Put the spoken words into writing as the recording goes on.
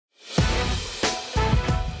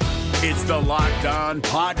It's the Locked On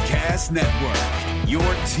Podcast Network, your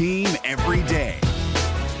team every day.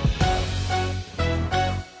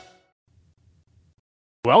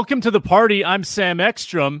 Welcome to the party. I'm Sam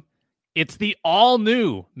Ekstrom. It's the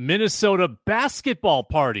all-new Minnesota basketball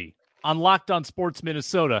party on Locked On Sports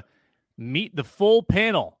Minnesota. Meet the full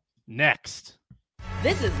panel next.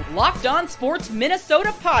 This is Locked On Sports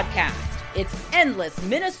Minnesota podcast. It's endless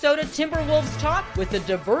Minnesota Timberwolves talk with the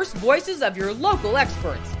diverse voices of your local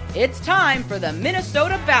experts. It's time for the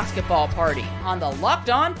Minnesota basketball party on the Locked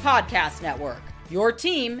On Podcast Network. Your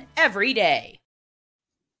team every day.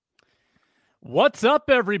 What's up,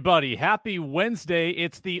 everybody? Happy Wednesday.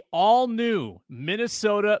 It's the all-new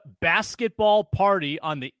Minnesota basketball party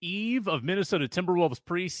on the eve of Minnesota Timberwolves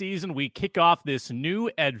preseason. We kick off this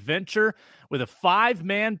new adventure with a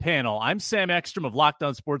five-man panel. I'm Sam Ekstrom of Locked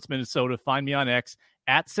On Sports Minnesota. Find me on X,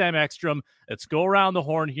 at Sam Ekstrom. Let's go around the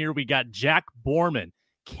horn here. We got Jack Borman,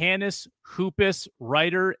 Canis Hoopus,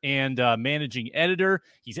 writer and managing editor.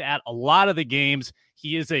 He's at a lot of the games.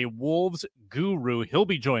 He is a Wolves guru. He'll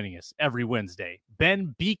be joining us every Wednesday.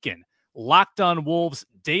 Ben Beacon, Locked On Wolves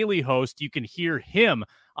daily host. You can hear him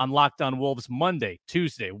on Locked On Wolves Monday,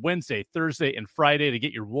 Tuesday, Wednesday, Thursday, and Friday to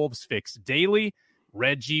get your Wolves fix daily.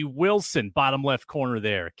 Reggie Wilson, bottom left corner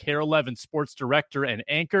there. KARE 11 sports director and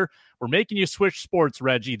anchor. We're making you switch sports,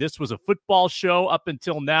 Reggie. This was a football show up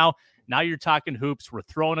until now. Now you're talking hoops. We're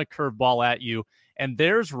throwing a curveball at you. And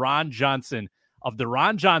there's Ron Johnson of The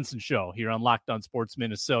Ron Johnson Show here on Locked On Sports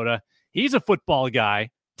Minnesota. He's a football guy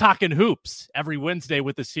talking hoops every Wednesday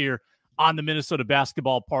with us here on the Minnesota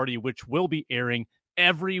basketball party, which will be airing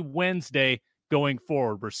every Wednesday going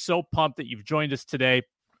forward. We're so pumped that you've joined us today.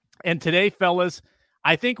 And today, fellas,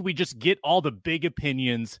 I think we just get all the big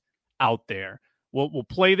opinions out there. We'll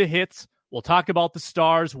play the hits. We'll talk about the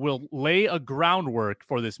stars. We'll lay a groundwork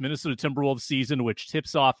for this Minnesota Timberwolves season, which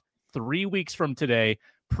tips off 3 weeks from today.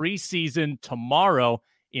 Preseason tomorrow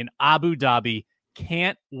in Abu Dhabi.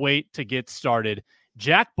 Can't wait to get started.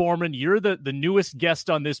 Jack Borman, you're the newest guest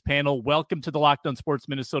on this panel. Welcome to the Locked On Sports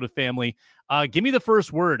Minnesota family. Give me the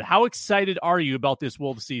first word. How excited are you about this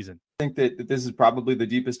Wolves season? I think that this is probably the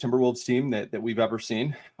deepest Timberwolves team that we've ever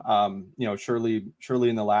seen. Surely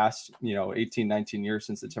in the last, 18, 19 years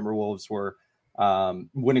since the Timberwolves were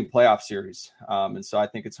winning playoff series. And so I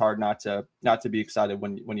think it's hard not to be excited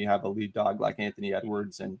when you have a lead dog like Anthony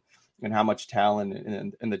Edwards and how much talent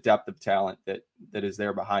and the depth of talent that is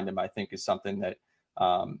there behind him. I think is something that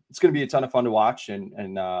it's going to be a ton of fun to watch,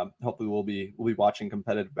 and hopefully we'll be watching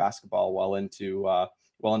competitive basketball well into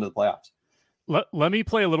the playoffs. Let me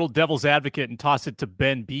play a little devil's advocate and toss it to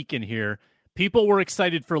Ben Beacon here. People were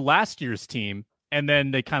excited for last year's team, and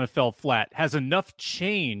then they kind of fell flat. Has enough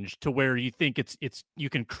changed to where you think it's you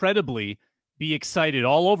can credibly be excited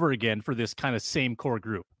all over again for this kind of same core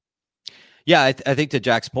group? Yeah, I think to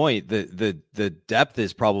Jack's point, the depth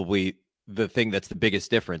is probably the thing that's the biggest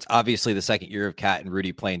difference. Obviously, the second year of Cat and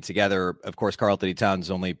Rudy playing together. Of course, Karl-Anthony Towns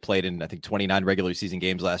only played in, I think, 29 regular season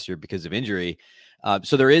games last year because of injury.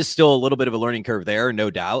 So there is still a little bit of a learning curve there,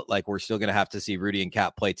 no doubt. Like, we're still going to have to see Rudy and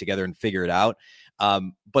Cat play together and figure it out.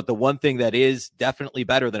 But the one thing that is definitely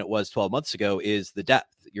better than it was 12 months ago is the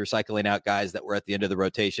depth. You're cycling out guys that were at the end of the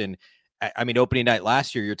rotation. I mean, opening night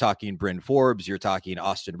last year, you're talking Bryn Forbes, you're talking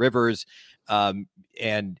Austin Rivers,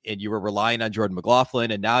 and you were relying on Jordan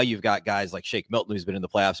McLaughlin. And now you've got guys like Shake Milton, who's been in the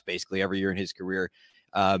playoffs basically every year in his career.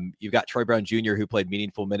 You've got Troy Brown Jr., who played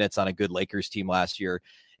meaningful minutes on a good Lakers team last year.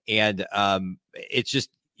 And it's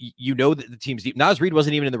just, that the team's deep. Naz Reid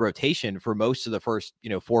wasn't even in the rotation for most of the first,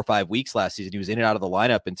 4 or 5 weeks last season. He was in and out of the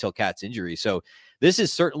lineup until Cat's injury. So this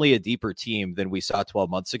is certainly a deeper team than we saw 12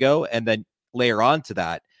 months ago. And then layer on to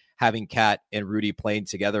that, having Cat and Rudy playing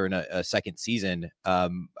together in a second season. I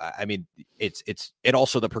mean, it's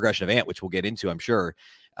also the progression of Ant, which we'll get into, I'm sure.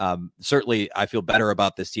 Certainly I feel better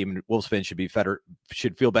about this team, and Wolves fans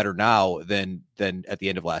should feel better now than at the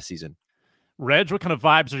end of last season. Reg, what kind of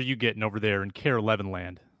vibes are you getting over there in KARE 11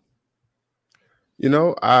 land?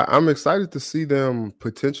 I'm excited to see them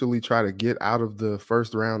potentially try to get out of the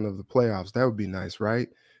first round of the playoffs. That would be nice, right?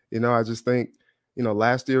 I just think,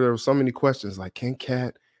 last year there were so many questions like, can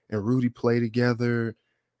Cat and Rudy play together?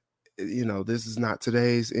 This is not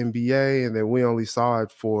today's NBA. And then we only saw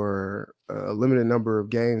it for a limited number of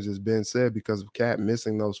games, as Ben said, because of Cat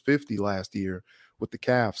missing those 50 last year with the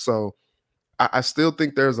calf. So I still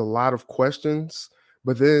think there's a lot of questions.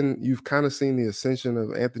 But then you've kind of seen the ascension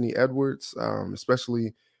of Anthony Edwards,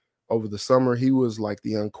 especially over the summer. He was like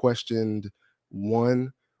the unquestioned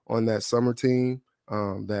one on that summer team.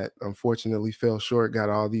 that unfortunately fell short. Got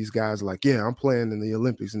all these guys like, yeah, I'm playing in the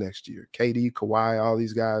Olympics next year. KD, Kawhi, all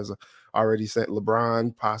these guys already sent,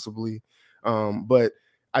 LeBron possibly. But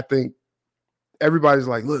I think everybody's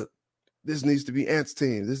like, look, this needs to be Ant's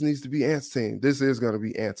team. This needs to be Ant's team. This is going to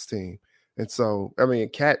be Ant's team. And so, I mean,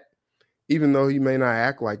 Cat, even though he may not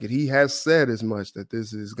act like it, he has said as much that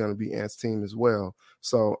this is going to be Ant's team as well.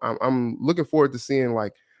 So I'm looking forward to seeing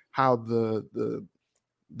like how the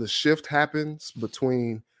shift happens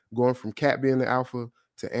between going from Cat being the alpha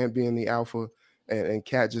to Ant being the alpha, and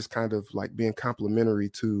Cat just kind of like being complementary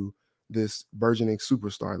to this burgeoning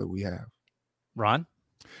superstar that we have. Ron?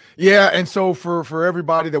 Yeah, and so for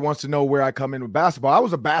everybody that wants to know where I come in with basketball, I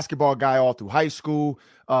was a basketball guy all through high school.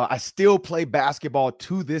 I still play basketball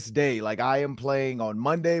to this day. Like, I am playing on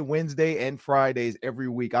Monday, Wednesday, and Fridays every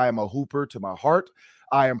week. I am a hooper to my heart.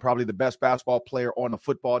 I am probably the best basketball player on a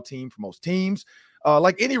football team for most teams.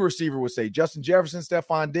 Like any receiver would say, Justin Jefferson,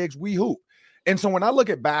 Stephon Diggs, we hoop. And so when I look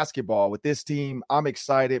at basketball with this team, I'm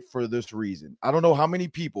excited for this reason. I don't know how many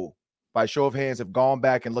people, by show of hands, have gone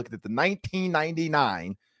back and looked at the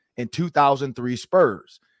 1999 and 2003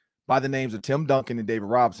 Spurs by the names of Tim Duncan and David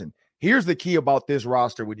Robinson. Here's the key about this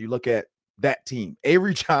roster when you look at that team: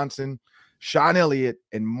 Avery Johnson, Sean Elliott,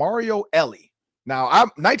 and Mario Elie. Now,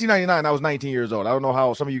 1999, I was 19 years old. I don't know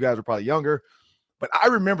how some of you guys are probably younger, but I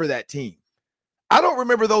remember that team. I don't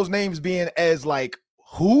remember those names being as like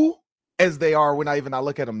who as they are when I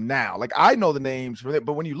look at them now. Like, I know the names,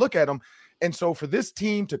 but when you look at them, and so for this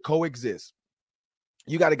team to coexist,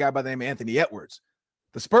 you got a guy by the name of Anthony Edwards.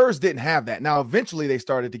 The Spurs didn't have that. Now, eventually they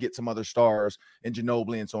started to get some other stars in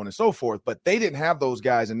Ginobili and so on and so forth, but they didn't have those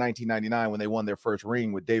guys in 1999 when they won their first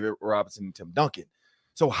ring with David Robinson and Tim Duncan.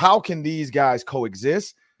 So how can these guys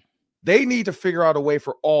coexist? They need to figure out a way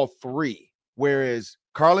for all three, whereas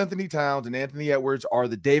Karl-Anthony Towns and Anthony Edwards are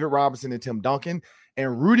the David Robinson and Tim Duncan,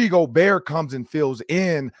 and Rudy Gobert comes and fills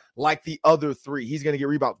in like the other three. He's going to get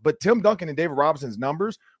rebounds. But Tim Duncan and David Robinson's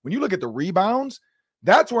numbers, when you look at the rebounds,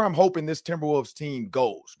 that's where I'm hoping this Timberwolves team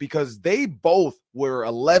goes, because they both were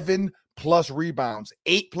 11 plus rebounds,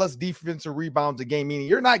 8 plus defensive rebounds a game, meaning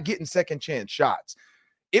you're not getting second chance shots.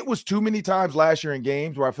 It was too many times last year in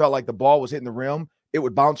games where I felt like the ball was hitting the rim, it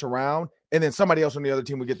would bounce around, and then somebody else on the other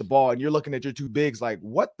team would get the ball, and you're looking at your two bigs like,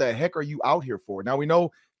 what the heck are you out here for? Now, we know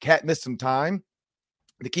Cat missed some time.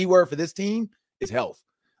 The key word for this team is health.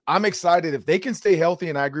 I'm excited if they can stay healthy,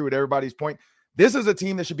 and I agree with everybody's point. This is a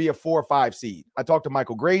team that should be a 4 or 5 seed. I talked to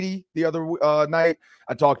Michael Grady the other night.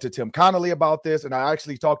 I talked to Tim Connolly about this, and I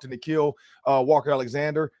actually talked to Nikhil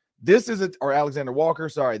Walker-Alexander. Alexander Walker,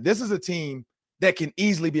 sorry. This is a team that can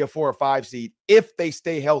easily be a 4 or 5 seed if they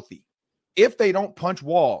stay healthy, if they don't punch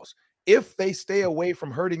walls, if they stay away from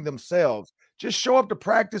hurting themselves. Just show up to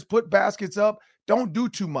practice, put baskets up, don't do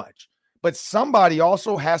too much. But somebody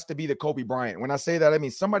also has to be the Kobe Bryant. When I say that, I mean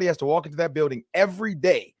somebody has to walk into that building every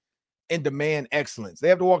day and demand excellence. They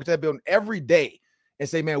have to walk into that building every day and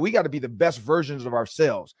say, man, we got to be the best versions of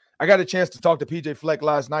ourselves. I got a chance to talk to PJ Fleck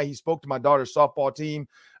last night. He spoke to my daughter's softball team.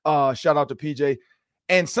 Shout out to PJ.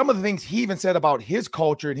 And some of the things he even said about his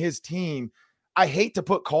culture and his team, I hate to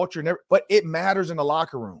put culture in there, but it matters in the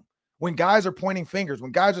locker room. When guys are pointing fingers,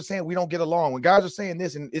 when guys are saying we don't get along, when guys are saying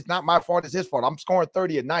this, and it's not my fault, it's his fault. I'm scoring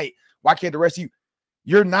 30 a night. Why can't the rest of you?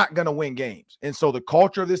 You're not going to win games. And so the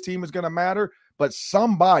culture of this team is going to matter. But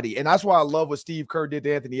somebody, and that's why I love what Steve Kerr did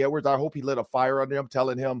to Anthony Edwards. I hope he lit a fire under him,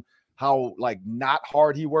 telling him how like not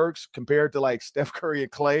hard he works compared to like Steph Curry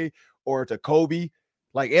and Clay or to Kobe.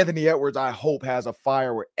 Like Anthony Edwards, I hope has a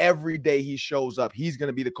fire where every day he shows up, he's going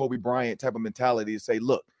to be the Kobe Bryant type of mentality to say,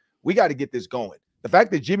 look, we got to get this going. The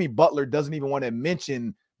fact that Jimmy Butler doesn't even want to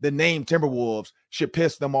mention the name Timberwolves should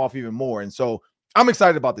piss them off even more. And so I'm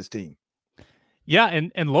excited about this team. Yeah,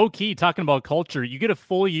 and low key, talking about culture, you get a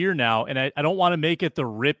full year now, and I don't want to make it the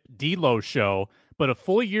Rip D'Lo show, but a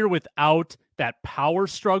full year without that power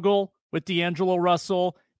struggle with D'Angelo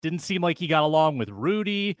Russell. Didn't seem like he got along with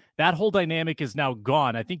Rudy. That whole dynamic is now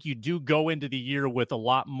gone. I think you do go into the year with a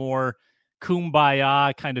lot more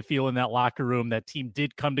kumbaya kind of feel in that locker room. That team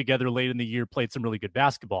did come together late in the year, played some really good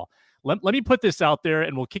basketball. Let me put this out there,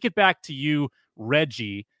 and we'll kick it back to you,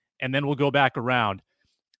 Reggie, and then we'll go back around.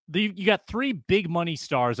 You got 3 big money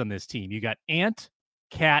stars on this team. You got Ant,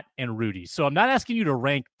 Cat, and Rudy. So I'm not asking you to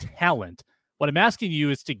rank talent. What I'm asking you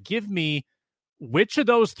is to give me which of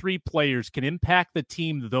those 3 players can impact the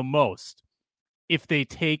team the most if they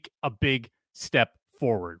take a big step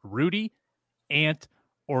forward. Rudy, Ant,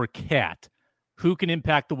 or Cat? Who can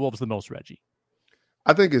impact the Wolves the most, Reggie?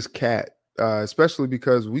 I think it's Cat, especially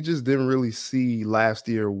because we just didn't really see last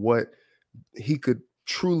year what he could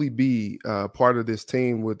truly be part of this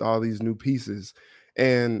team with all these new pieces.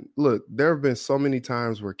 And look, there have been so many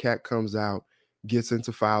times where Cat comes out, gets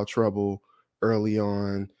into foul trouble early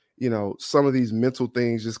on. Some of these mental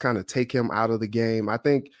things just kind of take him out of the game. I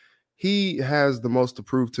think he has the most to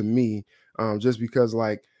prove to me, just because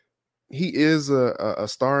like he is a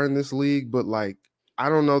star in this league, but like I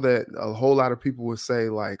don't know that a whole lot of people would say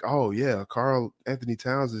like, oh yeah, Karl Anthony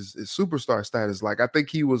Towns is superstar status. Like I think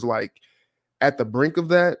he was like at the brink of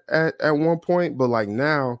that at one point, but like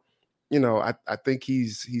now, I think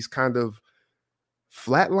he's kind of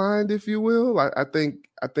flatlined, if you will. I think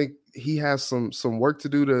he has some work to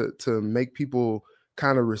do to make people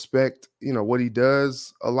kind of respect, what he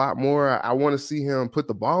does a lot more. I want to see him put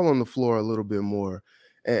the ball on the floor a little bit more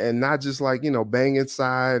and not just like, bang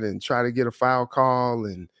inside and try to get a foul call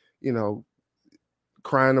and,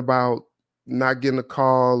 crying about not getting a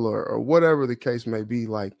call or whatever the case may be.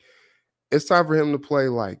 Like, it's time for him to play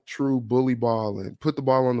like true bully ball and put the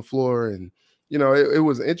ball on the floor. And, it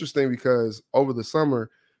was interesting because over the summer,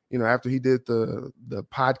 after he did the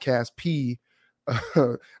podcast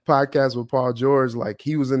podcast with Paul George, like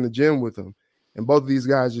he was in the gym with him and both of these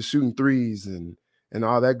guys just shooting threes and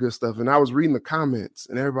all that good stuff. And I was reading the comments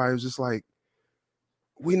and everybody was just like,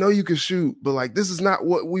 we know you can shoot, but like, this is not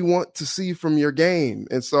what we want to see from your game.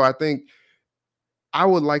 And so I think I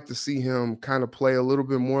would like to see him kind of play a little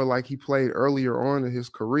bit more like he played earlier on in his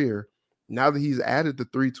career. Now that he's added the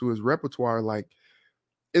three to his repertoire, like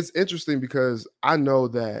it's interesting because I know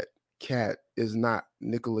that Cat is not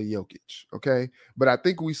Nikola Jokic, okay? But I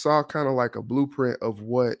think we saw kind of like a blueprint of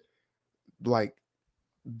what like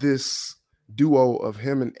this duo of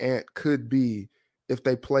him and Ant could be if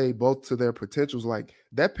they play both to their potentials. Like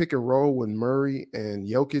that pick and roll with Murray and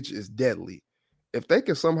Jokic is deadly. If they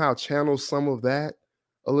can somehow channel some of that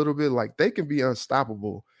a little bit, like they can be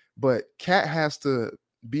unstoppable, but Cat has to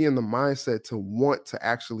be in the mindset to want to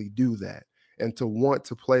actually do that and to want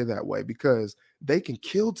to play that way because they can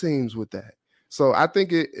kill teams with that. So I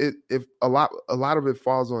think if a lot of it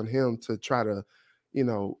falls on him to try to,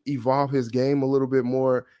 evolve his game a little bit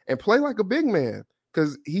more and play like a big man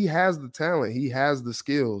because he has the talent, he has the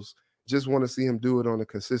skills. Just want to see him do it on a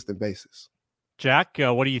consistent basis. Jack,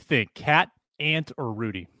 what do you think? Cat, Ant, or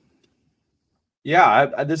Rudy?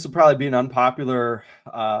 Yeah, this will probably be an unpopular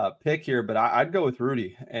pick here, but I'd go with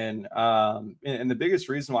Rudy. And the biggest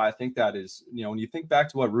reason why I think that is, when you think back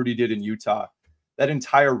to what Rudy did in Utah, that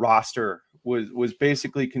entire roster was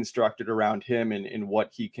basically constructed around him and what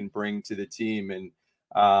he can bring to the team. And,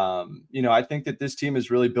 I think that this team is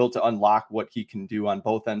really built to unlock what he can do on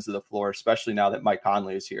both ends of the floor, especially now that Mike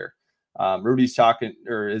Conley is here. Rudy's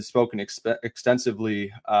has spoken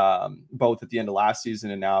extensively, both at the end of last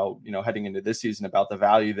season and now, heading into this season about the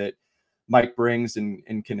value that Mike brings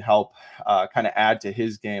and can help kind of add to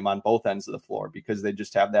his game on both ends of the floor because they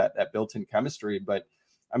just have that built-in chemistry. But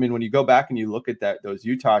I mean, when you go back and you look at those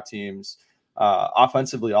Utah teams,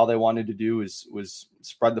 offensively, all they wanted to do was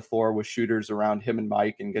spread the floor with shooters around him and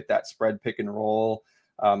Mike and get that spread pick and roll.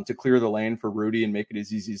 To clear the lane for Rudy and make it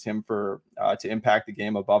as easy as him to impact the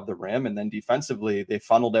game above the rim. And then defensively, they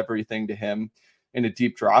funneled everything to him in a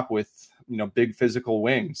deep drop with, big physical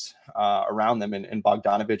wings around them and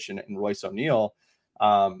Bogdanovich and Royce O'Neal.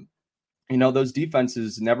 Those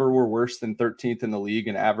defenses never were worse than 13th in the league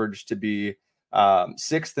and averaged to be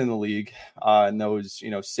 6th in the league in those,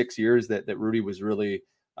 6 years that Rudy was really,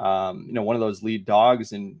 one of those lead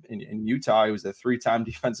dogs in Utah. He was a 3-time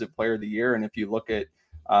defensive player of the year. And if you look at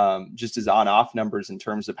just his on-off numbers in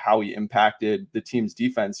terms of how he impacted the team's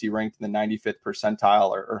defense, he ranked in the 95th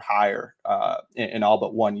percentile or higher in all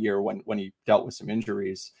but 1 year when he dealt with some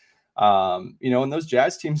injuries. And those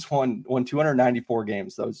Jazz teams won 294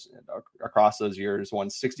 games across those years, won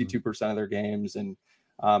 62% of their games. And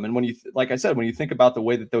when like I said, when you think about the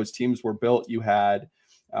way that those teams were built, you had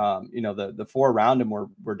the four around him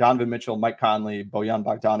were Donovan Mitchell, Mike Conley, Bojan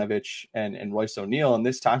Bogdanovic, and Royce O'Neal. And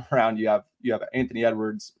this time around, you have Anthony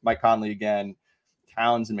Edwards, Mike Conley again,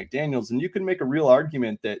 Towns, and McDaniels. And you can make a real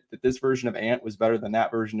argument that this version of Ant was better than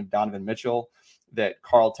that version of Donovan Mitchell, that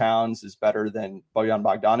Karl Towns is better than Bojan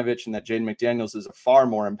Bogdanovic, and that Jaden McDaniels is a far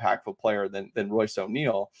more impactful player than Royce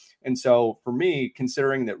O'Neal. And so for me,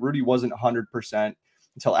 considering that Rudy wasn't 100%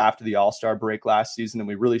 until after the All-Star break last season, and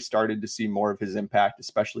we really started to see more of his impact,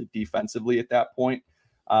 especially defensively at that point.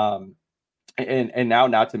 And now,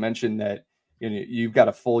 not to mention that you've got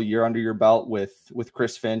a full year under your belt with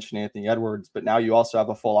Chris Finch and Anthony Edwards, but now you also have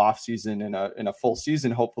a full offseason and a full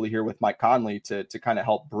season, hopefully here with Mike Conley to kind of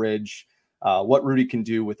help bridge what Rudy can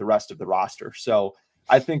do with the rest of the roster. So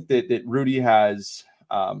I think that Rudy has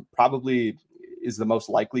probably, is the most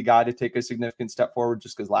likely guy to take a significant step forward,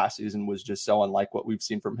 just because last season was just so unlike what we've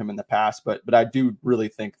seen from him in the past. But I do really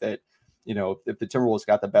think that, if the Timberwolves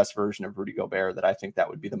got the best version of Rudy Gobert, that I think that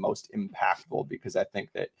would be the most impactful, because I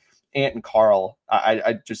think that Ant and Karl,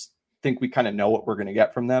 I just think we kind of know what we're going to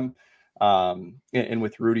get from them. And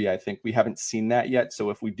with Rudy, I think we haven't seen that yet. So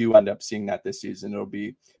if we do end up seeing that this season, it'll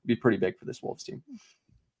be pretty big for this Wolves team.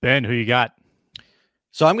 Ben, who you got?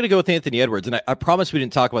 So I'm going to go with Anthony Edwards, and I promise we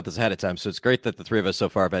didn't talk about this ahead of time, so it's great that the three of us so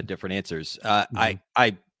far have had different answers. I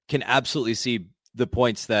can absolutely see the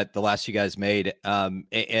points that the last you guys made,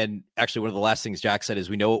 and actually one of the last things Jack said is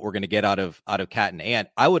we know what we're going to get out of Cat and Ant.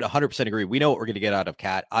 I would 100% agree. We know what we're going to get out of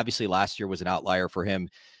Cat. Obviously, last year was an outlier for him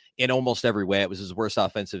in almost every way. It was his worst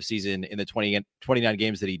offensive season in the 29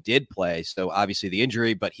 games that he did play. So obviously the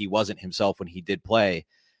injury, but he wasn't himself when he did play.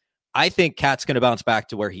 I think Cat's going to bounce back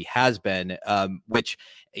to where he has been, which,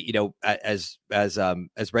 as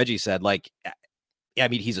Reggie said,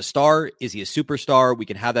 he's a star. Is he a superstar? We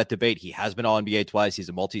can have that debate. He has been all NBA twice. He's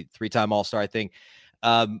a three-time All-Star, I think.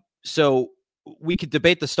 So we could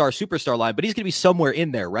debate the superstar line, but he's going to be somewhere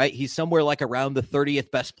in there, right? He's somewhere like around the 30th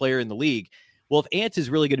best player in the league. Well, if Ant is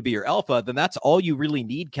really going to be your alpha, then that's all you really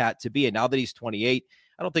need Cat to be. And now that he's 28,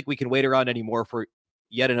 I don't think we can wait around anymore for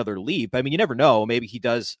yet another leap. I mean, you never know. Maybe he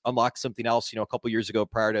does unlock something else. A couple years ago,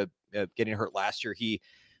 prior to getting hurt last year, he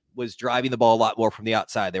was driving the ball a lot more from the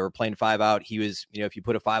outside. They were playing 5 out. He was, if you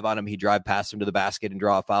put a 5 on him, he'd drive past him to the basket and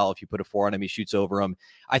draw a foul. If you put a 4 on him, he shoots over him.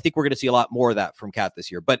 I think we're going to see a lot more of that from Cat this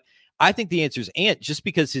year. But I think the answer is Ant, just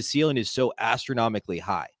because his ceiling is so astronomically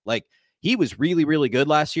high. Like, he was really, really good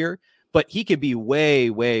last year, but he could be way,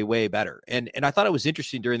 way, way better. And I thought it was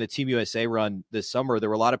interesting during the Team USA run this summer. There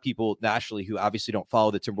were a lot of people nationally who obviously don't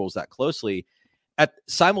follow the Timberwolves that closely.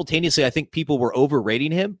 Simultaneously, I think people were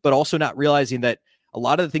overrating him, but also not realizing that a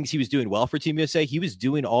lot of the things he was doing well for Team USA, he was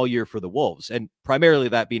doing all year for the Wolves. And primarily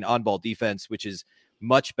that being on-ball defense, which is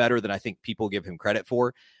much better than I think people give him credit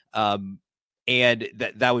for. And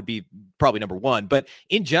that would be probably number one. But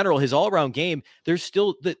in general, his all-around game, there's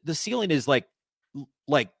still the ceiling is like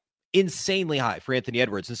insanely high for Anthony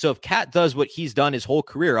Edwards. And so if Cat does what he's done his whole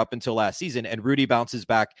career up until last season, and Rudy bounces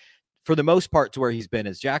back for the most part to where he's been,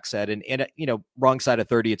 as Jack said, and wrong side of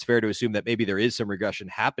 30, it's fair to assume that maybe there is some regression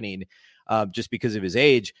happening just because of his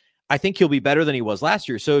age. I think he'll be better than he was last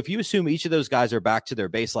year. So if you assume each of those guys are back to their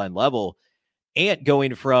baseline level, Ant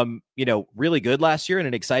going from, really good last year and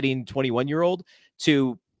an exciting 21-year-old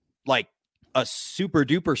to like a super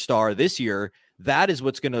duper star this year, that is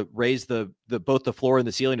what's going to raise the both the floor and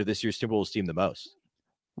the ceiling of this year's Timberwolves team the most.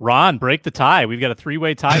 Ron, break the tie. We've got a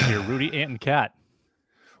 3-way tie here. Rudy, Ant, and Cat.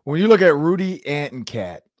 When you look at Rudy, Ant, and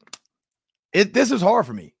Cat, this is hard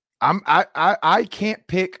for me. I can't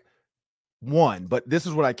pick one, but this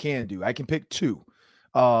is what I can do. I can pick two.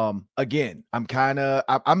 Again,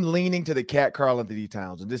 I'm leaning to the Cat Karl-Anthony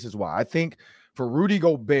Towns, and this is why. I think for Rudy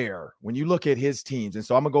Gobert, when you look at his teams, and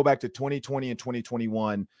so I'm gonna go back to 2020 and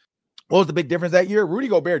 2021. What was the big difference that year? Rudy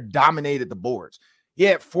Gobert dominated the boards. He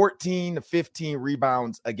had 14 to 15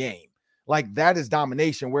 rebounds a game. Like, that is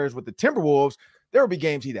domination. Whereas with the Timberwolves, there will be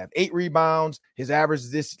games he'd have 8 rebounds. His average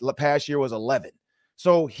this past year was 11.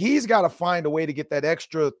 So he's got to find a way to get that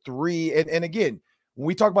extra 3. And again, when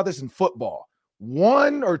we talk about this in football,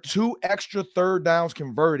 1 or 2 extra third downs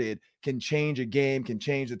converted can change a game, can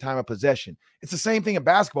change the time of possession. It's the same thing in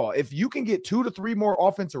basketball. If you can get 2 to 3 more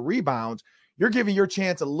offensive rebounds, you're giving your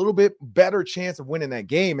chance a little bit better chance of winning that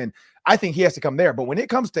game. And I think he has to come there. But when it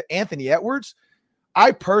comes to Anthony Edwards,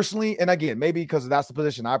 I personally, and again, maybe because that's the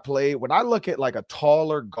position I play, when I look at like a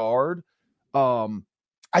taller guard,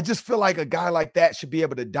 I just feel like a guy like that should be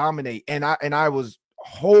able to dominate. And I was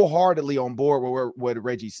wholeheartedly on board with what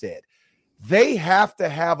Reggie said. They have to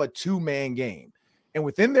have a 2-man game. And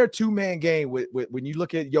within their 2-man game, when you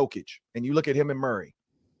look at Jokic and you look at him and Murray,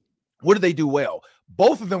 what do they do well?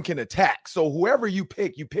 Both of them can attack. So whoever you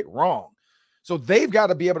pick wrong. So they've got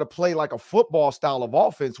to be able to play like a football style of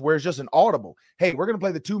offense where it's just an audible. Hey, we're going to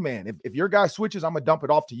play the 2-man. If your guy switches, I'm going to dump it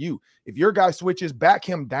off to you. If your guy switches, back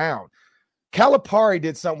him down. Calipari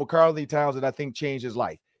did something with Karl-Anthony Towns that I think changed his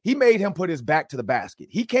life. He made him put his back to the basket.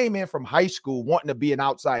 He came in from high school wanting to be an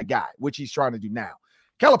outside guy, which he's trying to do now.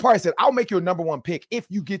 Calipari said, I'll make you a number 1 pick if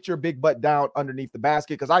you get your big butt down underneath the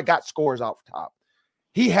basket because I got scores out top.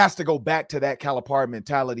 He has to go back to that Calipari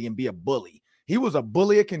mentality and be a bully. He was a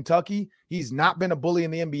bully at Kentucky. He's not been a bully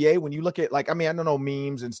in the NBA. When you look at, I don't know,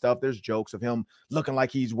 memes and stuff, there's jokes of him looking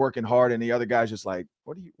like he's working hard and the other guy's just like,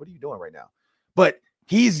 what are you doing right now? But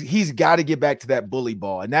he's got to get back to that bully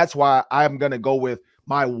ball. And that's why I'm going to go with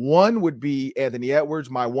my 1 would be Anthony Edwards.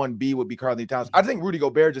 My 1B would be Karl-Anthony Towns. I think Rudy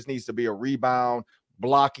Gobert just needs to be a rebound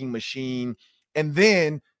blocking machine. And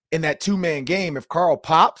then in that two-man game, if Carl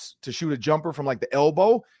pops to shoot a jumper from like the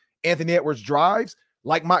elbow, Anthony Edwards drives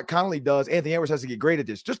like Mike Conley does. Anthony Edwards has to get great at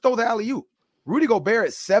this. Just throw the alley-oop. Rudy Gobert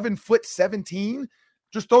at 7'17",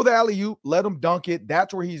 just throw the alley-oop, let him dunk it.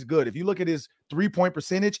 That's where he's good. If you look at his three-point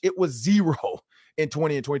percentage, it was 0 in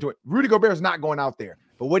 20 and 2020. Rudy Gobert is not going out there.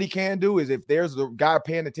 But what he can do is if there's the guy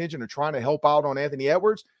paying attention or trying to help out on Anthony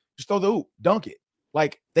Edwards, just throw the hoop, dunk it.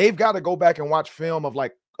 Like, they've got to go back and watch film of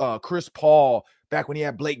like Chris Paul back when he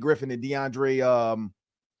had Blake Griffin and DeAndre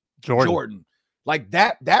Jordan. Like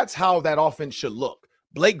that's how that offense should look.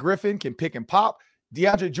 Blake Griffin can pick and pop.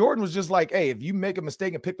 DeAndre Jordan was just like, hey, if you make a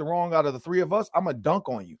mistake and pick the wrong out of the three of us, I'm going to dunk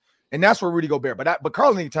on you. And that's where Rudy Gobert. But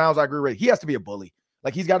Karl-Anthony Towns, I agree with. He has to be a bully.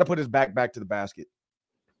 Like, he's got to put his back to the basket.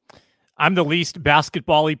 I'm the least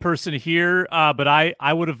basketball-y person here, but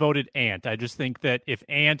I would have voted Ant. I just think that if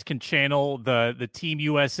Ant can channel the Team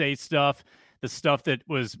USA stuff, the stuff that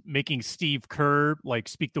was making Steve Kerr, like,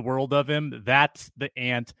 speak the world of him, that's the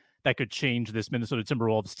Ant that could change this Minnesota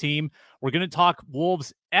Timberwolves team. We're going to talk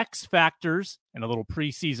Wolves X Factors and a little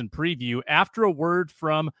preseason preview after a word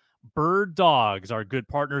from Bird Dogs, our good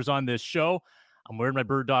partners on this show. I'm wearing my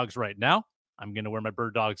Bird Dogs right now. I'm going to wear my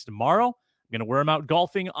Bird Dogs tomorrow. I'm going to wear them out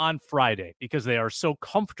golfing on Friday because they are so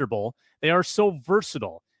comfortable. They are so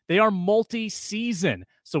versatile. They are multi-season.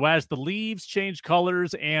 So as the leaves change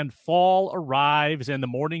colors and fall arrives and the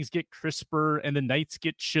mornings get crisper and the nights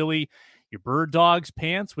get chilly, your Bird Dogs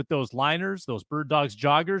pants with those liners, those Bird Dogs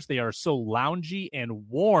joggers, they are so loungy and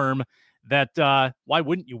warm that why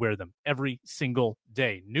wouldn't you wear them every single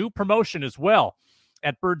day? New promotion as well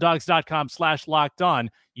at birddogs.com/lockedon.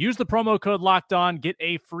 Use the promo code LOCKEDON. Get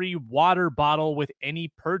a free water bottle with any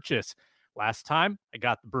purchase. Last time, I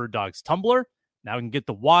got the Bird Dogs tumbler. Now I can get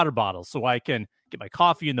the water bottle so I can get my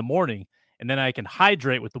coffee in the morning, and then I can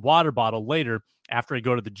hydrate with the water bottle later after I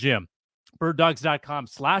go to the gym.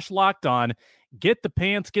 birddogs.com/lockedon. Get the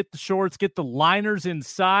pants, get the shorts, get the liners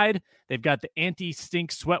inside. They've got the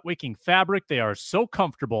anti-stink sweat-wicking fabric. They are so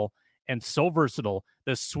comfortable and so versatile.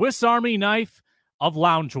 The Swiss Army knife of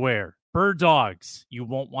loungewear. Bird Dogs. You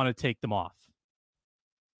won't want to take them off.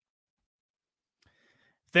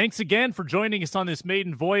 Thanks again for joining us on this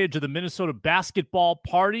maiden voyage of the Minnesota Basketball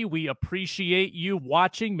Party. We appreciate you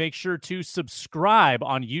watching. Make sure to subscribe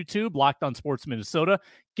on YouTube, Locked On Sports Minnesota.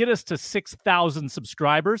 Get us to 6,000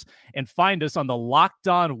 subscribers and find us on the Locked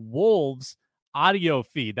On Wolves audio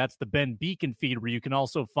feed. That's the Ben Beacon feed where you can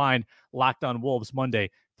also find Locked On Wolves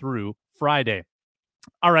Monday through Friday.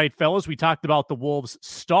 All right, fellas, we talked about the Wolves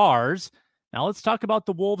stars. Now let's talk about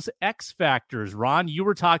the Wolves X factors. Ron, you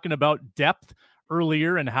were talking about depth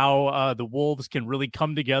earlier and how the Wolves can really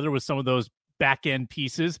come together with some of those back-end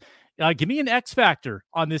pieces. Give me an X factor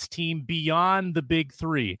on this team beyond the big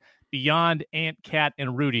three, beyond Ant, Cat,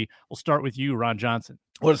 and Rudy. We'll start with you, Ron Johnson.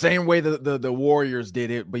 Well, the same way the Warriors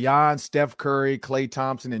did it, beyond Steph Curry, Klay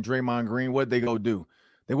Thompson, and Draymond Green, what'd they go do?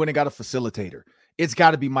 They went and got a facilitator. It's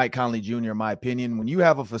got to be Mike Conley Jr., in my opinion. When you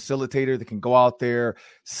have a facilitator that can go out there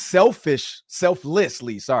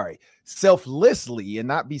selflessly, and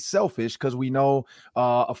not be selfish, because we know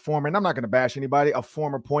a former, and I'm not going to bash anybody, a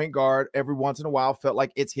former point guard every once in a while felt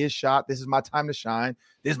like it's his shot. This is my time to shine.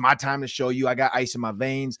 This is my time to show you I got ice in my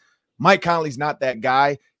veins. Mike Conley's not that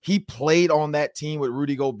guy. He played on that team with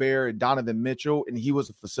Rudy Gobert and Donovan Mitchell, and he was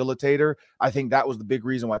a facilitator. I think that was the big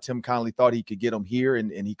reason why Tim Connelly thought he could get him here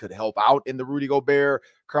and he could help out in the Rudy Gobert,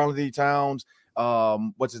 Karl-Anthony Towns,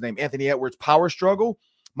 Anthony Edwards power struggle.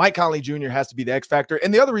 Mike Conley Jr. has to be the X factor.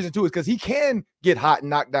 And the other reason, too, is because he can get hot and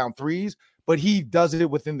knock down threes, but he does it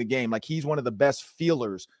within the game. Like, he's one of the best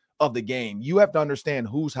feelers of the game. You have to understand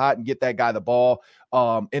who's hot and get that guy the ball.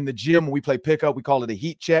 In the gym, when we play pickup, we call it a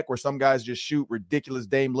heat check, where some guys just shoot ridiculous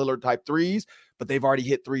Dame Lillard type threes, but they've already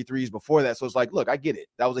hit 3 threes before that. So it's like, look, I get it.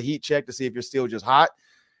 That was a heat check to see if you're still just hot.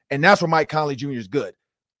 And that's where Mike Conley Jr. is good.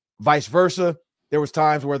 Vice versa, there was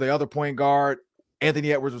times where the other point guard,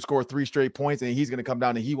 Anthony Edwards, would score 3 straight points, and he's going to come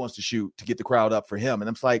down and he wants to shoot to get the crowd up for him. And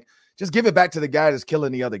I'm like, just give it back to the guy that's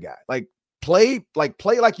killing the other guy. Like play like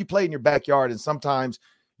you play in your backyard. And sometimes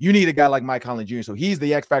you need a guy like Mike Conley Jr. So he's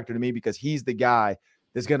the X factor to me, because he's the guy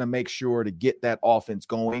that's going to make sure to get that offense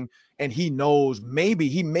going. And he knows maybe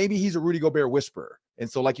he's a Rudy Gobert whisperer. And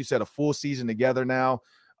so, like you said, a full season together now,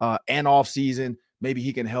 and off season, maybe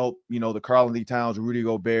he can help, the Karl-Anthony Towns, Rudy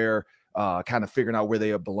Gobert, kind of figuring out where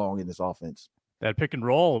they belong in this offense. That pick and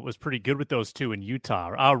roll was pretty good with those two in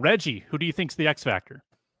Utah. Reggie, who do you think's the X factor?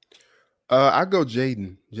 I go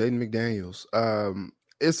Jaden McDaniels.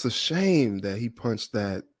 It's a shame that he punched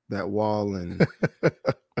that wall and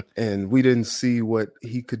and we didn't see what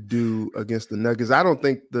he could do against the Nuggets. I don't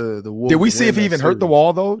think the Wolves. Did we see if he even hurt the series.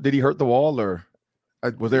 wall though? Did he hurt the wall or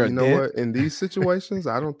was there a you know dent? what? In these situations,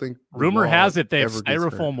 I don't think. the Rumor wall has it they have ever gets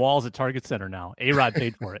hurt. styrofoam walls at Target Center now. A-Rod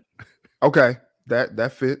paid for it. Okay,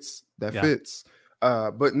 that fits. That Yeah. fits.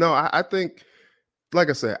 But no, I think, like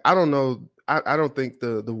I said, I don't know. I don't think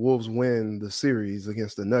the Wolves win the series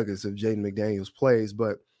against the Nuggets if Jaden McDaniels plays.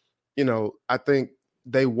 But I think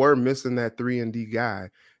they were missing that 3-and-D guy,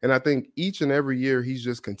 and I think each and every year he's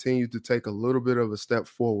just continued to take a little bit of a step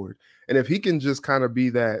forward. And if he can just kind of be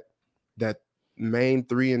that main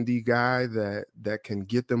 3-and-D guy that can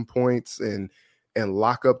get them points and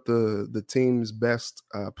lock up the team's best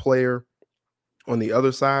player on the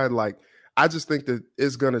other side, like I just think that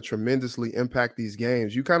it's going to tremendously impact these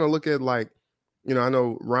games. You kind of look at I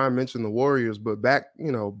know Ryan mentioned the Warriors, but back,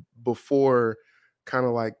 before kind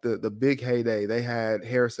of like the big heyday, they had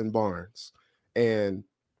Harrison Barnes. And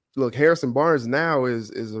look, Harrison Barnes now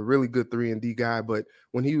is a really good 3-and-D guy, but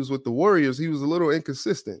when he was with the Warriors, he was a little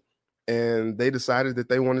inconsistent. And they decided that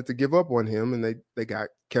they wanted to give up on him, and they got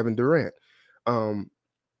Kevin Durant.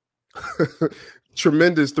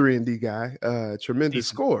 Tremendous 3-and-D guy, tremendous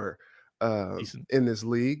scorer in this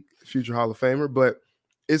league, future Hall of Famer. But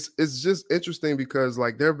it's just interesting because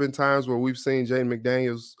like there have been times where we've seen Jaden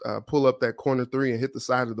McDaniels pull up that corner three and hit the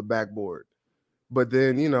side of the backboard. But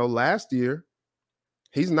then, last year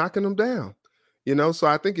he's knocking them down, So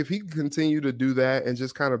I think if he can continue to do that and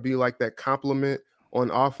just kind of be like that complement on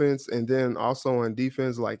offense and then also on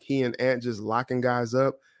defense, like he and Ant just locking guys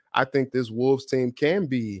up, I think this Wolves team can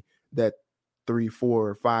be that 3,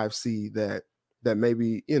 4, 5 seed that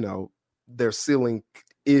maybe, their ceiling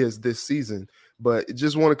is this season. But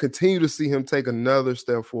just want to continue to see him take another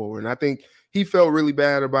step forward. And I think he felt really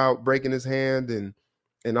bad about breaking his hand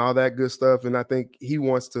and all that good stuff. And I think he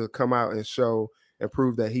wants to come out and show and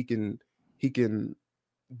prove that he can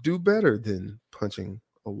do better than punching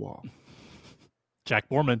a wall. Jack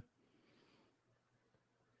Borman.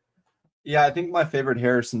 Yeah, I think my favorite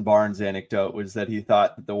Harrison Barnes anecdote was that he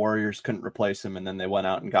thought that the Warriors couldn't replace him, and then they went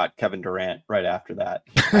out and got Kevin Durant right after that.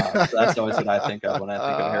 So that's always what I think of when I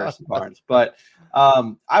think of Harrison Barnes. But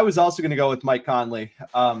I was also going to go with Mike Conley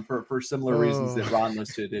for similar reasons that Ron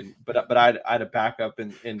listed, but I had a backup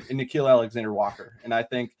in Nickeil Alexander-Walker, and I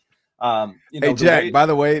think hey Jack, by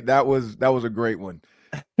the way, that was a great one.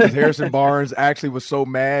 Harrison Barnes actually was so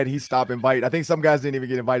mad he stopped inviting. I think some guys didn't even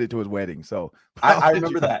get invited to his wedding. So I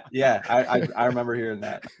remember that. Yeah, I remember hearing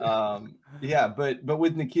that. Yeah, but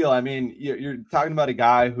with Nickeil, I mean, you're talking about a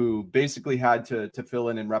guy who basically had to fill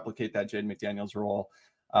in and replicate that Jaden McDaniels role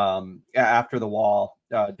after the wall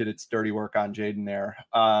did its dirty work on Jaden there.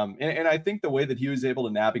 And I think the way that he was able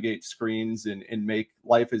to navigate screens and make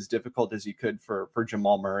life as difficult as he could for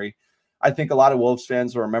Jamal Murray. I think a lot of Wolves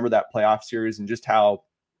fans will remember that playoff series and just how,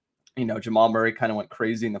 Jamal Murray kind of went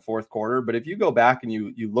crazy in the fourth quarter. But if you go back and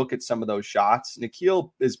you look at some of those shots,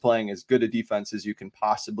 Nickeil is playing as good a defense as you can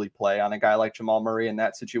possibly play on a guy like Jamal Murray in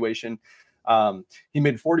that situation. He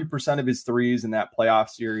made 40% of his threes in that playoff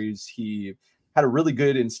series. He had a really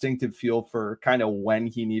good instinctive feel for kind of when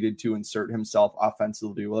he needed to insert himself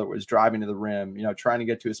offensively, whether it was driving to the rim, trying to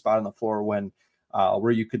get to a spot on the floor when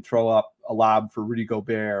where you could throw up a lob for Rudy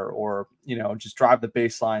Gobert or, just drive the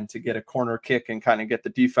baseline to get a corner kick and kind of get the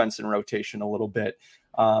defense in rotation a little bit.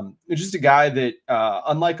 It's just a guy that,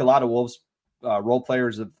 unlike a lot of Wolves role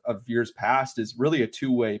players of years past, is really a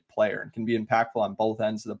two-way player and can be impactful on both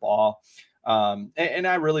ends of the ball. And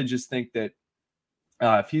I really just think that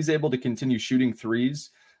if he's able to continue shooting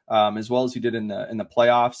threes, as well as he did in the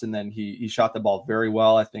playoffs, and then he shot the ball very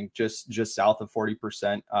well. I think just south of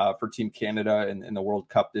 40% for Team Canada in the World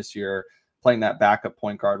Cup this year, playing that backup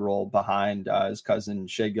point guard role behind his cousin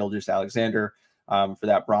Shai Gilgeous-Alexander for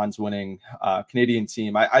that bronze-winning Canadian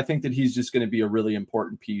team. I think that he's just going to be a really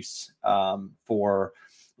important piece for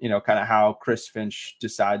kind of how Chris Finch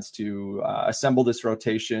decides to assemble this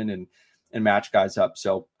rotation and match guys up.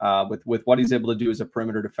 So with what he's able to do as a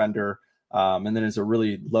perimeter defender. And then as a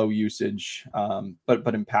really low usage, but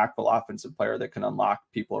impactful offensive player that can unlock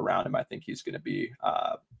people around him, I think he's going to be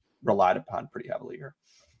relied upon pretty heavily here.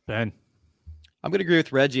 Ben. I'm going to agree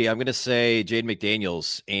with Reggie. I'm going to say Jaden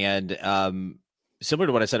McDaniels. And similar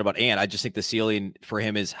to what I said about Ant, I just think the ceiling for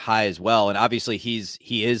him is high as well. And obviously he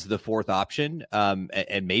is the fourth option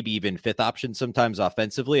and maybe even fifth option sometimes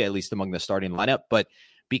offensively, at least among the starting lineup. But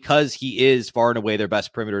because he is far and away their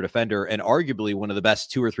best perimeter defender and arguably one of the best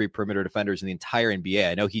 2 or 3 perimeter defenders in the entire NBA.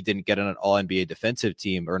 I know he didn't get on an all NBA defensive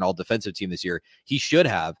team or an all defensive team this year. He should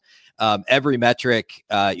have. Every metric,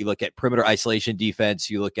 you look at perimeter isolation defense,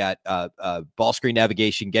 you look at ball screen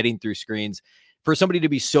navigation, getting through screens. for somebody to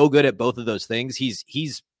be so good at both of those things,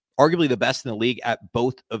 he's arguably the best in the league at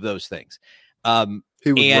both of those things.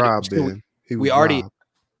 He was robbed, Ben. He was robbed.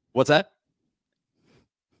 What's that?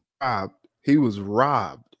 Robbed. He was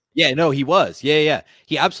robbed. Yeah, no, he was. Yeah.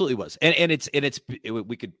 He absolutely was.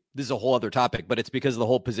 We could, this is a whole other topic, but it's because of the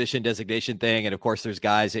whole position designation thing. And of course there's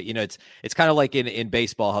guys that, it's kind of like in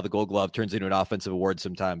baseball, how the Gold Glove turns into an offensive award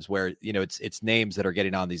sometimes, where, it's names that are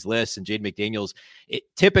getting on these lists. And Jaden McDaniels,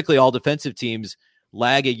 typically all defensive teams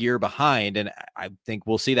lag a year behind. And I think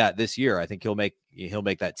we'll see that this year. I think he'll make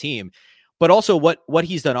that team. But also what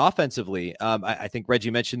he's done offensively, I think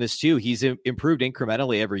Reggie mentioned this too. He's improved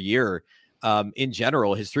incrementally every year. In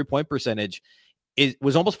general, his 3-point percentage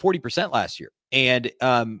was almost 40% last year. And,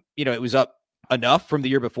 it was up enough from the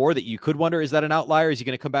year before that you could wonder, is that an outlier? Is he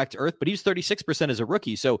going to come back to earth? But he was 36% as a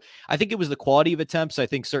rookie. So I think it was the quality of attempts. I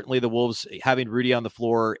think certainly the Wolves having Rudy on the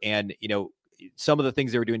floor and, some of the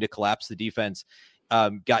things they were doing to collapse the defense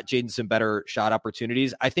got Jaden some better shot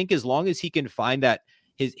opportunities. I think as long as he can find that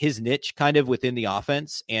his niche kind of within the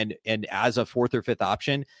offense and as a fourth or fifth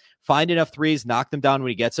option, find enough threes, knock them down when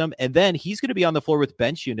he gets them. And then he's going to be on the floor with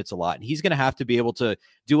bench units a lot. And he's going to have to be able to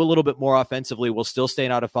do a little bit more offensively while still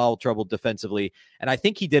staying out of foul trouble defensively. And I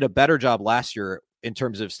think he did a better job last year in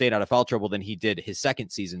terms of staying out of foul trouble than he did his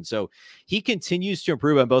second season. So he continues to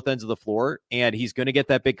improve on both ends of the floor, and he's going to get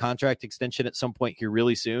that big contract extension at some point here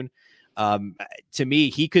really soon. To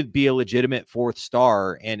me, he could be a legitimate fourth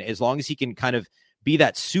star. And as long as he can kind of be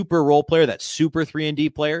that super role player, that super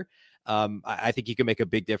 3-and-D player, I think he can make a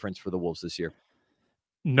big difference for the Wolves this year.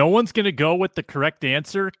 No one's going to go with the correct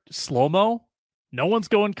answer, slow-mo. No one's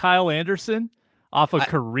going Kyle Anderson off a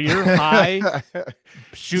career high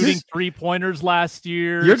shooting 3-pointers last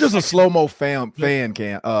year. You're just a slow-mo fan,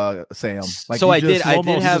 Sam. Like, so I did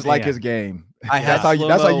have like his game.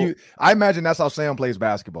 I imagine that's how Sam plays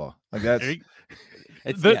basketball. Like that's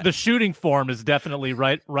the shooting form is definitely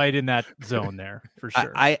right in that zone there for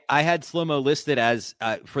sure. I had slow-mo listed as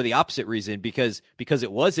for the opposite reason because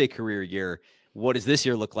it was a career year. What does this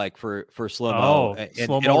year look like for slow-mo?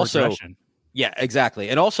 Slow-mo and also regression. Yeah, exactly.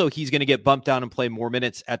 And also he's going to get bumped down and play more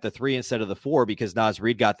minutes at the 3 instead of the 4 because Naz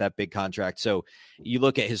Reid got that big contract. So you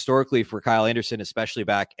look at historically for Kyle Anderson, especially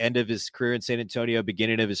back end of his career in San Antonio,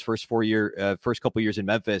 beginning of his first couple years in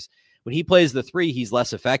Memphis, when he plays the 3, he's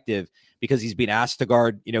less effective because he's being asked to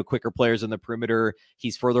guard, quicker players on the perimeter.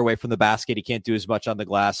 He's further away from the basket. He can't do as much on the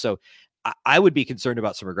glass. So I would be concerned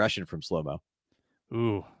about some regression from slow-mo.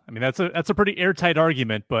 Ooh, I mean, that's a pretty airtight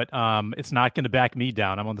argument, but it's not going to back me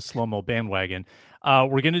down. I'm on the slow-mo bandwagon.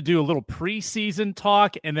 We're going to do a little preseason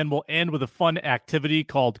talk, and then we'll end with a fun activity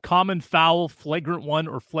called Common Foul, Flagrant 1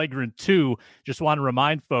 or Flagrant 2. Just want to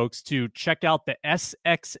remind folks to check out the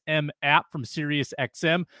SXM app from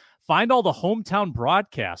SiriusXM. Find all the hometown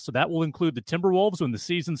broadcasts. So that will include the Timberwolves when the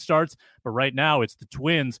season starts. But right now, it's the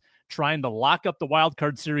Twins trying to lock up the wild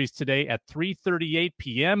card series today at 3:38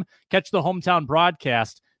 p.m. Catch the hometown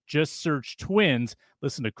broadcast. Just search Twins.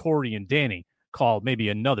 Listen to Corey and Danny call maybe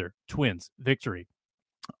another Twins victory.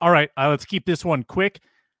 All right, let's keep this one quick.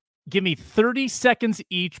 Give me 30 seconds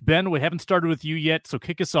each. Ben, we haven't started with you yet, so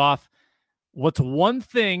kick us off. What's one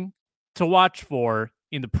thing to watch for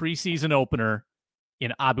in the preseason opener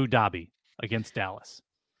in Abu Dhabi against Dallas?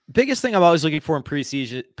 Biggest thing I'm always looking for in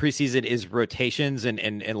preseason is rotations and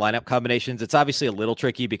lineup combinations. It's obviously a little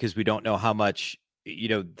tricky because we don't know how much,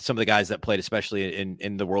 some of the guys that played, especially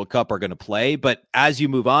in the World Cup, are going to play. But as you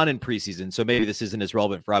move on in preseason, so maybe this isn't as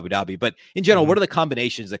relevant for Abu Dhabi, but in general, what are the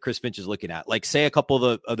combinations that Chris Finch is looking at? Like, say a couple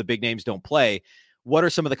of the big names don't play. What are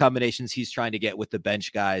some of the combinations he's trying to get with the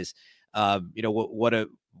bench guys?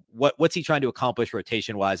 What's he trying to accomplish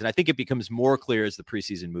rotation wise? And I think it becomes more clear as the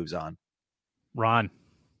preseason moves on. Ron.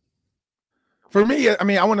 For me, I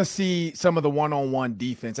mean, I want to see some of the one-on-one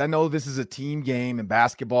defense. I know this is a team game in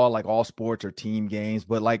basketball, like all sports are team games,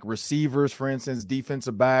 but like receivers, for instance,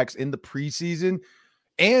 defensive backs in the preseason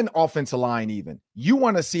and offensive line even, you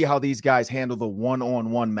want to see how these guys handle the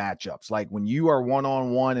one-on-one matchups. Like when you are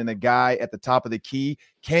one-on-one and a guy at the top of the key,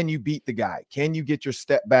 can you beat the guy? Can you get your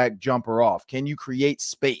step back jumper off? Can you create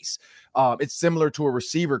space? It's similar to a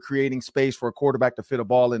receiver creating space for a quarterback to fit a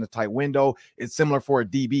ball in a tight window. It's similar for a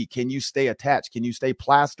DB. Can you stay attached? Can you stay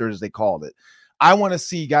plastered, as they called it? I want to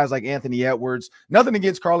see guys like Anthony Edwards. Nothing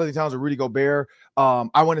against Karl-Anthony Towns or Rudy Gobert.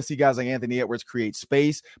 I want to see guys like Anthony Edwards create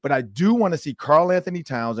space, but I do want to see Karl-Anthony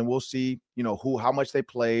Towns, and we'll see, how much they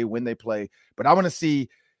play, when they play. But I want to see,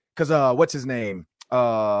 because what's his name?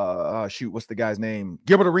 What's the guy's name?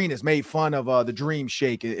 Gilbert Arenas made fun of the Dream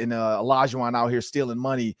Shake and Olajuwon out here stealing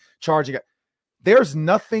money, charging. there's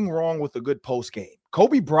nothing wrong with a good post game.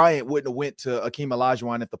 Kobe Bryant wouldn't have went to Akeem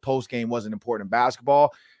Olajuwon if the post game wasn't important in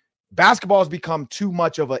basketball. Basketball has become too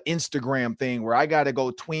much of an Instagram thing where I got to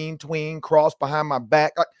go tween, cross behind my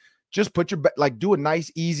back. Just put your back, like do a nice,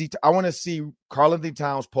 easy. I want to see Karl-Anthony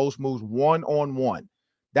Towns post moves one-on-one.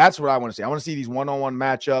 That's what I want to see. I want to see these one-on-one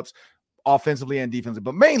matchups offensively and defensively,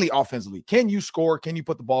 but mainly offensively. Can you score? Can you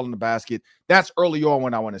put the ball in the basket? That's early on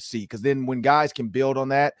when I want to see, because then when guys can build on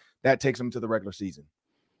that, that takes them to the regular season.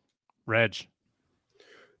 Reg.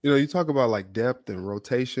 You talk about like depth and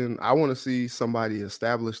rotation. I want to see somebody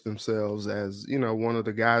establish themselves as, one of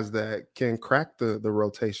the guys that can crack the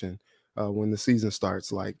rotation when the season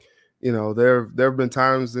starts. Like, there have been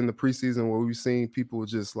times in the preseason where we've seen people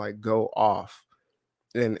just like go off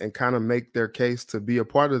and kind of make their case to be a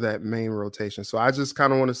part of that main rotation. So I just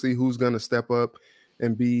kind of want to see who's going to step up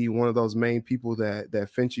and be one of those main people that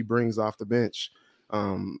Finchie brings off the bench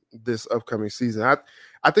this upcoming season.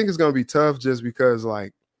 I think it's going to be tough just because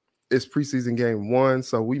like it's preseason game 1,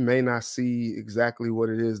 so we may not see exactly what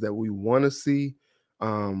it is that we want to see.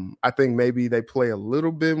 I think maybe they play a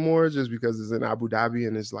little bit more just because it's in Abu Dhabi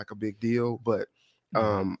and it's like a big deal. But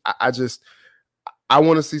I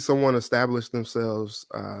want to see someone establish themselves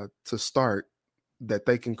to start that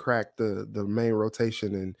they can crack the main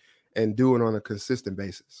rotation and do it on a consistent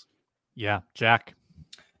basis. Yeah, Jack.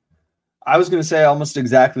 I was going to say almost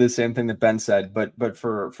exactly the same thing that Ben said, but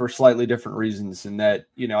for slightly different reasons. In that,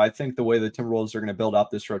 I think the way the Timberwolves are going to build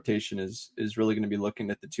out this rotation is really going to be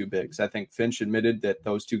looking at the two bigs. I think Finch admitted that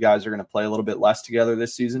those two guys are going to play a little bit less together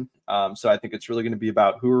this season. So I think it's really going to be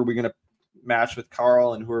about who are we going to match with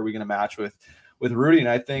Karl and who are we going to match with Rudy. And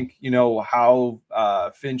I think, how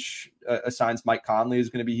Finch assigns Mike Conley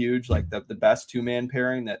is going to be huge. Like the best 2-man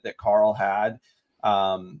pairing that Karl had,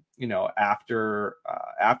 after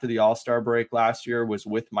the All-Star break last year was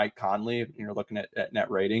with Mike Conley. You're looking at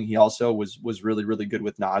net rating. He also was really, really good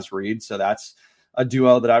with Naz Reid. So that's a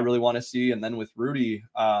duo that I really want to see. And then with Rudy,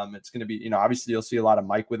 it's going to be, obviously you'll see a lot of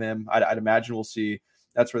Mike with him. I'd imagine we'll see,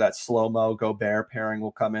 that's where that slow-mo Gobert pairing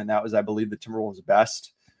will come in. That was, I believe, the Timberwolves'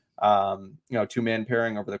 best, 2-man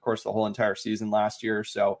pairing over the course of the whole entire season last year.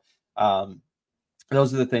 So,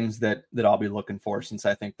 those are the things that I'll be looking for, since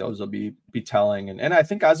I think those will be telling. And I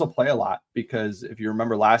think guys will play a lot, because if you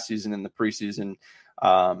remember last season in the preseason,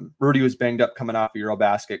 Rudy was banged up coming off a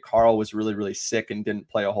Eurobasket. Karl was really, really sick and didn't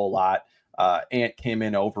play a whole lot. Ant came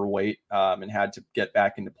in overweight and had to get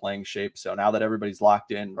back into playing shape. So now that everybody's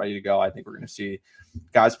locked in, ready to go, I think we're going to see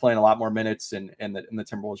guys playing a lot more minutes, and the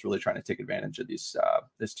Timberwolves really trying to take advantage of this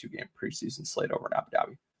 2-game preseason slate over in Abu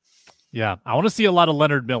Dhabi. Yeah, I want to see a lot of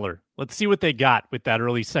Leonard Miller. Let's see what they got with that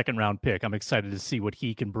early second-round pick. I'm excited to see what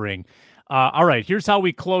he can bring. All right, here's how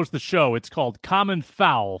we close the show. It's called Common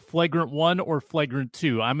Foul, Flagrant 1 or Flagrant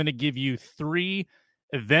 2. I'm going to give you 3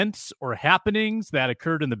 events or happenings that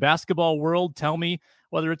occurred in the basketball world. Tell me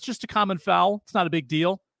whether it's just a common foul, it's not a big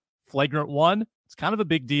deal. Flagrant 1, it's kind of a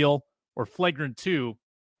big deal. Or Flagrant 2,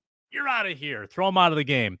 you're out of here. Throw them out of the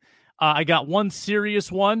game. I got one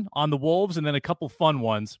serious one on the Wolves and then a couple fun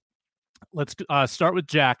ones. Let's start with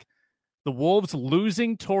Jack. The Wolves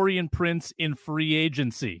losing Taurean Prince in free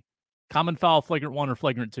agency. Common foul, Flagrant 1 or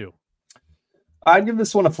Flagrant 2? I'd give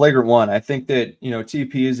this one a Flagrant 1. I think that,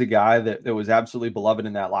 TP is a guy that was absolutely beloved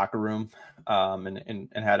in that locker room, and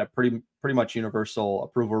had a pretty much universal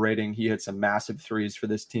approval rating. He hit some massive threes for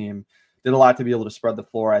this team, did a lot to be able to spread the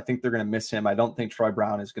floor. I think they're going to miss him. I don't think Troy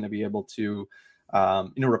Brown is going to be able to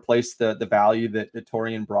replace the value that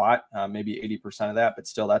Taurean brought, maybe 80% of that, but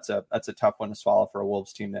still that's a tough one to swallow for a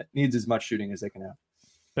Wolves team that needs as much shooting as they can have.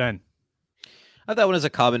 Ben. I thought that one is a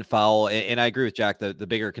common foul, and I agree with Jack. The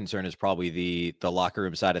bigger concern is probably the locker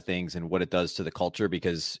room side of things and what it does to the culture,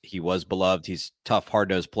 because he was beloved. He's tough,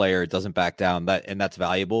 hard-nosed player, doesn't back down, that's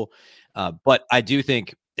valuable. But I do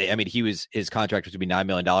think, his contract was to be $9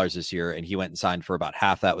 million this year, and he went and signed for about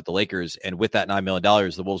half that with the Lakers. And with that $9 million,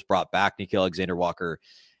 the Wolves brought back Nickeil Alexander-Walker,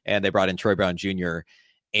 and they brought in Troy Brown Jr.,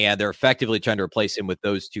 and they're effectively trying to replace him with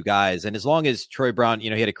those two guys. And as long as Troy Brown, he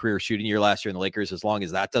had a career shooting year last year in the Lakers, as long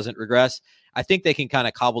as that doesn't regress, I think they can kind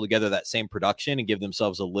of cobble together that same production and give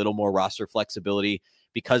themselves a little more roster flexibility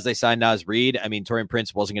because they signed Naz Reid. Taurean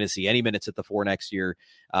Prince wasn't going to see any minutes at the 4 next year.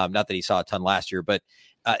 Not that he saw a ton last year, but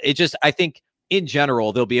I think in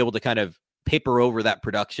general, they'll be able to kind of paper over that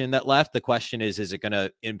production that left. The question is it going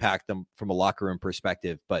to impact them from a locker room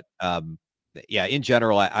perspective? But in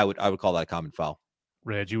general, I would call that a common foul.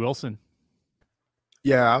 Reggie Wilson.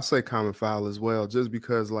 Yeah, I'll say common foul as well, just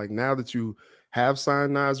because now that you have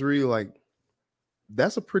signed Naz Reid,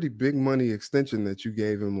 that's a pretty big money extension that you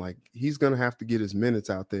gave him. He's going to have to get his minutes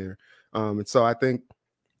out there. And so I think,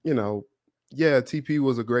 yeah, TP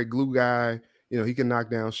was a great glue guy. You know, he can knock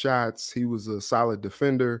down shots. He was a solid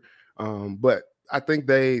defender. But I think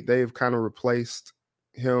they've kind of replaced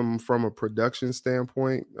him from a production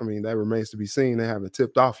standpoint. I mean, that remains to be seen. They haven't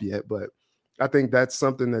tipped off yet, but I think that's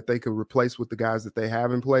something that they could replace with the guys that they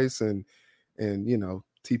have in place. And you know,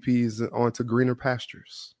 TP is on to greener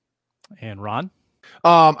pastures. And Ron?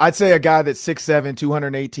 I'd say a guy that's 6'7",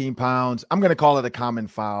 218 pounds. I'm going to call it a common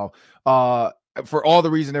foul. For all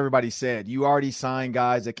the reason everybody said, you already signed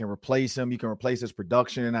guys that can replace him. You can replace his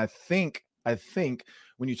production. And I think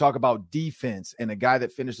when you talk about defense and a guy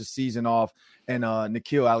that finished the season off and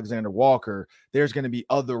Nickeil Alexander-Walker, there's going to be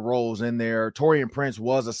other roles in there. Taurean Prince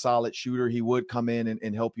was a solid shooter. He would come in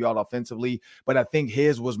and help you out offensively. But I think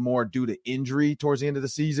his was more due to injury towards the end of the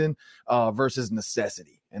season versus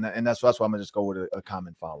necessity. And that's why I'm going to just go with a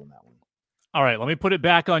common foul on that one. All right, let me put it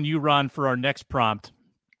back on you, Ron, for our next prompt.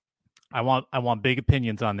 I want big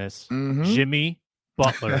opinions on this. Mm-hmm. Jimmy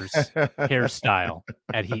Butler's hairstyle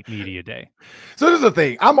at Heat Media Day. So this is the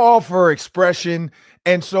thing. I'm all for expression.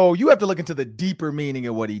 And so you have to look into the deeper meaning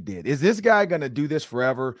of what he did. Is this guy going to do this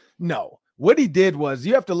forever? No. What he did was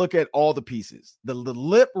you have to look at all the pieces. The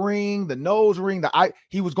lip ring, the nose ring,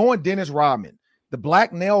 he was going Dennis Rodman. The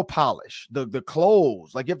black nail polish, the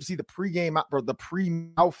clothes. Like you have to see the pregame or the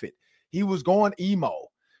pre-outfit. He was going emo.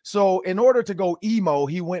 So in order to go emo,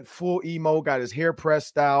 he went full emo, got his hair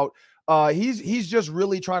pressed out. He's just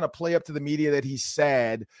really trying to play up to the media that he's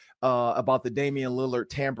sad about the Damian Lillard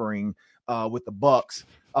tampering with the Bucks.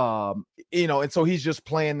 You know, and so he's just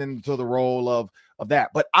playing into the role of that.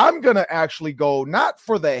 But I'm gonna actually go not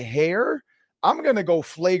for the hair. I'm gonna go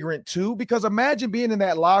flagrant 2, because imagine being in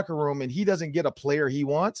that locker room and he doesn't get a player he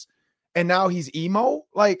wants, and now he's emo.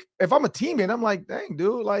 Like if I'm a teammate, I'm like, dang,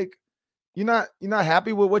 dude, like you're not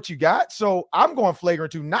happy with what you got. So I'm going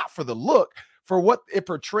flagrant 2, not for the look, for what it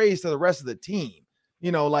portrays to the rest of the team.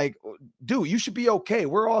 You know, like, dude, you should be okay.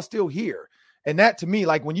 We're all still here. And that, to me,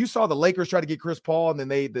 like when you saw the Lakers try to get Chris Paul and then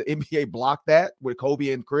the NBA blocked that with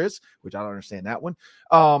Kobe and Chris, which I don't understand that one.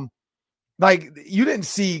 Like you didn't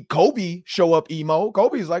see Kobe show up emo.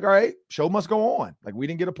 Kobe's like, all right, show must go on. Like we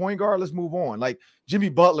didn't get a point guard. Let's move on. Like Jimmy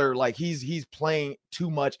Butler, like he's playing too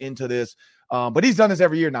much into this. But he's done this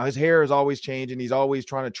every year now. His hair is always changing. He's always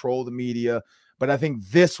trying to troll the media. But I think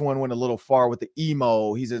this one went a little far with the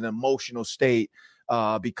emo. He's in an emotional state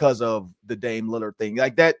because of the Dame Lillard thing.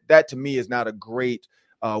 Like that to me is not a great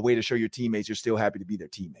way to show your teammates you're still happy to be their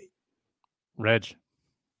teammate. Reg.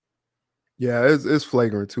 Yeah, it's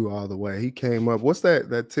flagrant 2 all the way. He came up. What's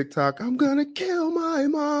that TikTok? I'm gonna kill my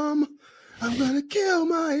mom. I'm gonna kill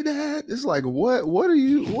my dad. It's like, what are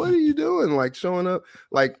you doing? Like showing up.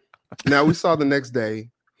 Like now we saw the next day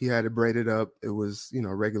he had it braided up. It was, you know,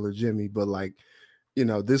 regular Jimmy, but like, you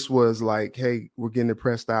know, this was like, hey, we're getting it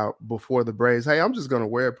pressed out before the braids. Hey, I'm just gonna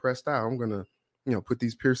wear it pressed out. I'm gonna, you know, put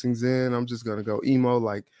these piercings in. I'm just gonna go emo.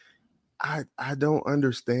 Like, I don't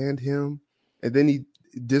understand him. And then he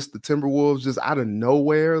dissed the Timberwolves just out of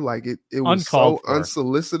nowhere. Like it was so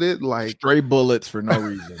unsolicited. Like stray bullets for no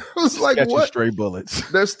reason. It was like, what? Stray bullets.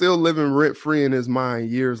 They're still living rent free in his mind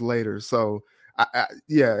years later. So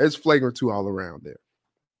yeah, it's flagrant 2 all around there.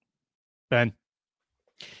 Ben.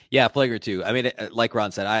 Yeah, flagrant 2. I mean, like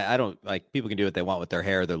Ron said, I don't like people can do what they want with their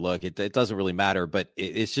hair, their look. It doesn't really matter, but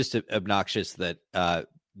it's just obnoxious that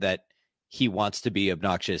that he wants to be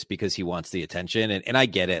obnoxious because he wants the attention. And I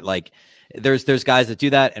get it. Like there's guys that do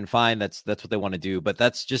that, and fine. That's what they want to do. But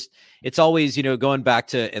that's just, it's always, you know, going back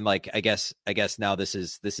to, and like, I guess now this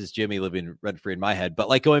is Jimmy living rent free in my head, but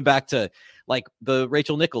like going back to like the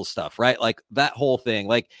Rachel Nichols stuff, right? Like that whole thing,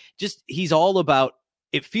 like just, he's all about,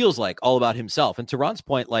 it feels like all about himself. And to Ron's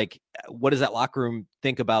point, like, what does that locker room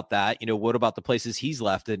think about that? You know, what about the places he's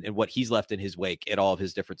left and what he's left in his wake at all of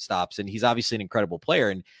his different stops? And he's obviously an incredible player,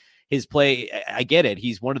 and his play, I get it.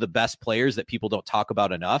 He's one of the best players that people don't talk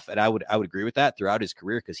about enough. And I would agree with that throughout his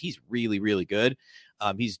career, because he's really, really good.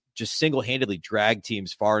 He's just single-handedly dragged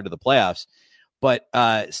teams far into the playoffs. But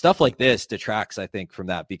stuff like this detracts, I think, from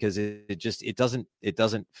that, because it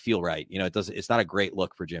doesn't feel right. You know, it's not a great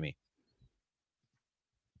look for Jimmy.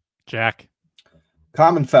 Jack.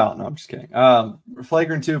 Common foul. No, I'm just kidding.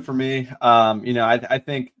 Flagrant 2 for me. You know, I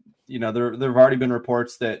think, you know, there have already been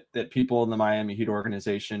reports that people in the Miami Heat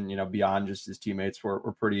organization, you know, beyond just his teammates, were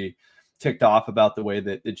pretty ticked off about the way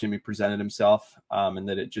that Jimmy presented himself, and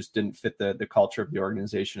that it just didn't fit the culture of the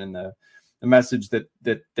organization and the message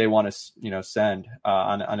that they want to, you know, send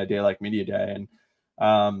on a day like Media Day.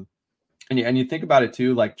 And you think about it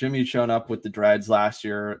too, like Jimmy showing up with the dreads last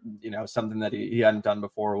year, you know, something that he hadn't done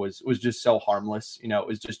before was just so harmless. You know, it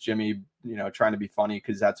was just Jimmy, you know, trying to be funny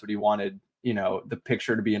because that's what he wanted the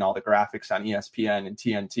picture to be in all the graphics on ESPN and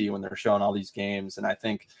TNT when they're showing all these games. And I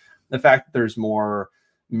think the fact that there's more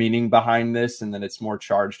meaning behind this and that it's more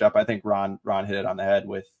charged up, I think Ron hit it on the head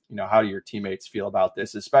with, how do your teammates feel about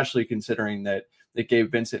this, especially considering that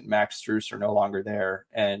Gabe Vincent and Max Strus are no longer there.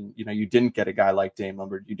 And, you didn't get a guy like Dame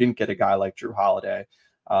Lillard. You didn't get a guy like Jrue Holiday.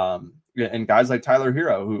 And guys like Tyler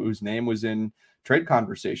Hero, whose name was in trade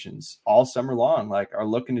conversations all summer long, like are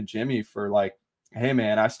looking to Jimmy for like, hey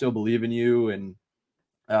man, I still believe in you. And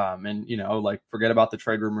like, forget about the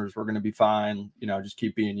trade rumors. We're going to be fine. Just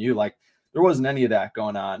keep being you. Like there wasn't any of that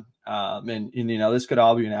going on. And this could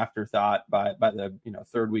all be an afterthought by the,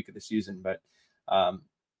 third week of the season. But,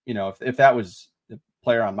 if that was the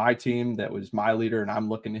player on my team, that was my leader and I'm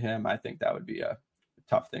looking to him, I think that would be a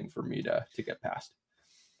tough thing for me to get past.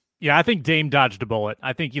 Yeah, I think Dame dodged a bullet.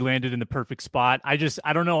 I think he landed in the perfect spot. I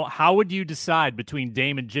don't know. How would you decide between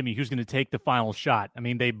Dame and Jimmy who's going to take the final shot? I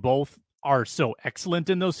mean, they both are so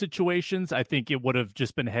excellent in those situations. I think it would have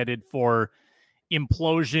just been headed for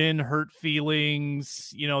implosion, hurt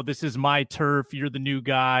feelings. This is my turf. You're the new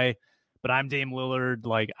guy, but I'm Dame Lillard.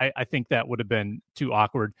 Like, I think that would have been too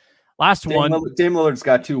awkward. Dame Lillard's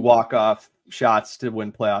got 2 walk-off shots to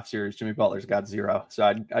win playoff series. Jimmy Butler's got 0. So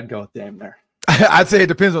I'd go with Dame there. I'd say it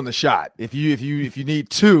depends on the shot. If you need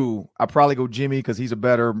 2, I'd probably go Jimmy because he's a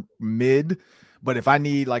better mid. But if I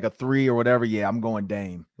need like a 3 or whatever, yeah, I'm going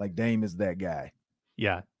Dame. Like Dame is that guy.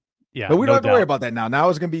 Yeah. But we don't have to worry about that now. Now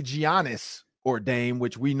it's going to be Giannis or Dame,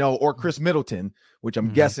 which we know, or Chris Middleton, which I'm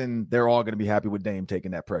guessing they're all going to be happy with Dame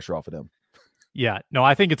taking that pressure off of them. Yeah, no,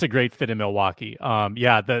 I think it's a great fit in Milwaukee.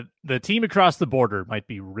 The team across the border might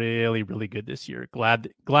be really, really good this year. Glad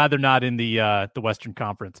they're not in the Western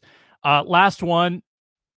Conference. Last one,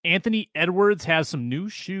 Anthony Edwards has some new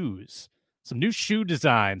shoes, some new shoe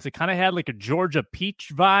designs. It kind of had like a Georgia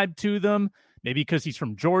peach vibe to them, maybe because he's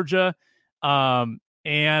from Georgia. And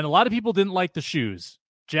a lot of people didn't like the shoes.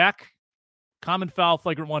 Jack, common foul,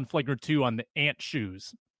 flagrant 1, flagrant 2 on the Ant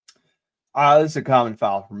shoes. This is a common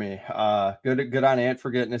foul for me. Good on Ant for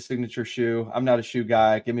getting a signature shoe. I'm not a shoe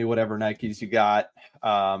guy. Give me whatever Nikes you got.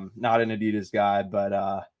 Not an Adidas guy,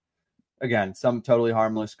 but again, some totally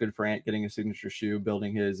harmless. Good for Ant getting a signature shoe,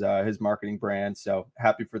 building his marketing brand. So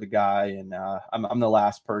happy for the guy. And I'm the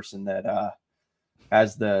last person that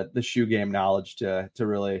has the shoe game knowledge to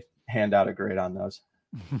really hand out a grade on those.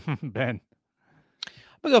 Ben.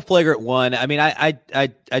 I'm gonna go flagrant 1. I mean,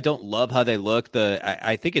 I don't love how they look.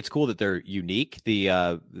 I think it's cool that they're unique.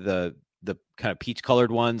 The kind of peach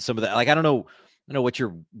colored ones. Some of that, like I don't know what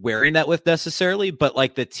you're wearing that with necessarily, but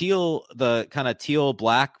like the kind of teal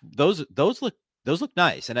black, those look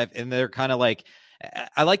nice, and they're kind of like,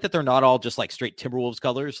 I like that they're not all just like straight Timberwolves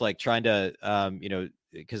colors, like trying to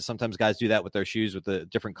because sometimes guys do that with their shoes with the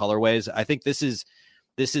different colorways. I think this is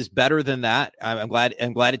better than that. I'm glad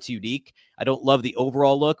it's unique. I don't love the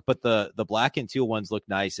overall look, but the black and teal ones look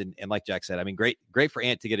nice. And like Jack said, I mean, great for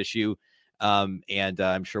Ant to get a shoe. And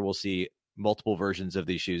I'm sure we'll see multiple versions of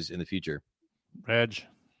these shoes in the future. Reg.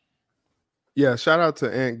 Yeah, shout out to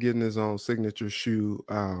Ant getting his own signature shoe.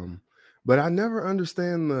 But I never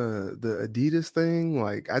understand the Adidas thing.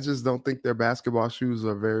 Like, I just don't think their basketball shoes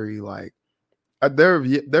are very like.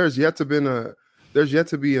 There's yet to be an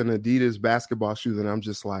Adidas basketball shoe that I'm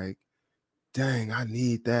just like, dang, I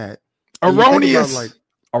need that. Erroneous.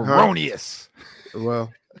 Erroneous.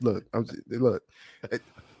 Well, look.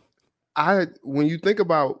 When you think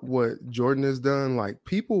about what Jordan has done, like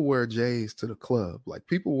people wear J's to the club. Like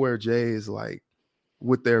people wear J's like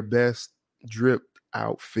with their best dripped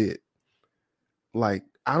outfit. Like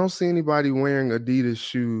I don't see anybody wearing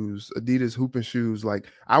Adidas hooping shoes. Like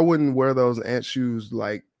I wouldn't wear those Ant shoes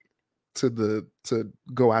like to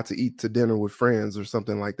go out to eat to dinner with friends or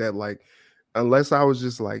something like that. Like unless I was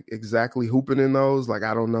just like exactly hooping in those, like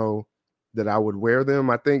I don't know that I would wear them.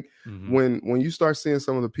 I think when you start seeing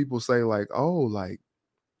some of the people say like, oh, like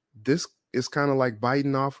this is kind of like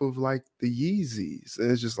biting off of like the Yeezys,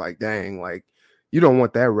 and it's just like, dang, like you don't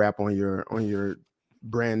want that wrap on your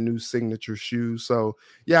brand new signature shoe. So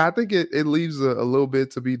yeah, I think it leaves a little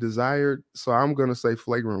bit to be desired. So I'm gonna say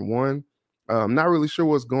flagrant 1. I'm not really sure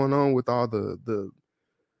what's going on with all the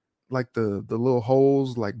little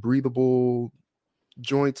holes, like breathable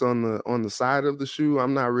joints on the side of the shoe.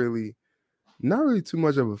 I'm not really too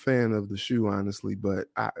much of a fan of the shoe, honestly. But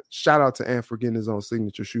shout out to Ant for getting his own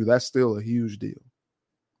signature shoe. That's still a huge deal.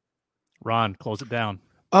 Ron, close it down.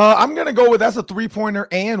 I'm gonna go with that's a 3-pointer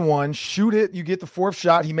and 1. Shoot it, you get the 4th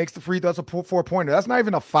shot. He makes the free throw. That's a 4-pointer. That's not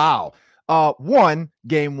even a foul.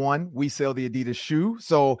 Game one, we sell the Adidas shoe.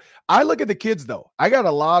 So I look at the kids, though. I got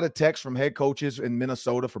a lot of texts from head coaches in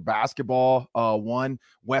Minnesota for basketball. One,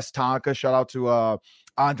 West Tonka. Shout out to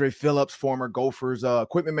Andre Phillips, former Gophers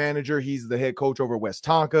equipment manager. He's the head coach over at West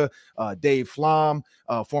Tonka. Dave Flom,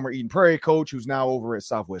 former Eden Prairie coach, who's now over at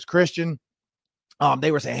Southwest Christian.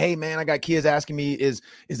 They were saying, hey, man, I got kids asking me, is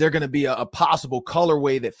there going to be a possible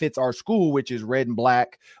colorway that fits our school, which is red and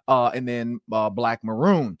black, and then black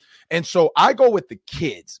maroon. And so I go with the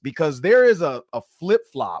kids because there is a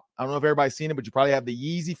flip-flop. I don't know if everybody's seen it, but you probably have the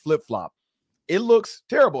Yeezy flip-flop. It looks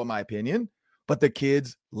terrible in my opinion, but the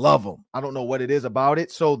kids love them. I don't know what it is about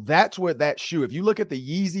it. So that's where that shoe, if you look at the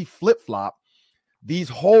Yeezy flip-flop, these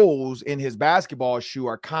holes in his basketball shoe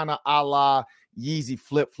are kind of a la Yeezy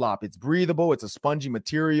flip-flop. It's breathable. It's a spongy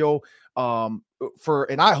material and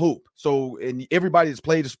I hoop. So, and everybody that's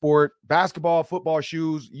played the sport, basketball, football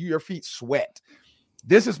shoes, your feet sweat.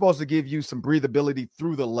 This is supposed to give you some breathability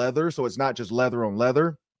through the leather. So it's not just leather on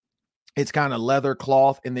leather. It's kind of leather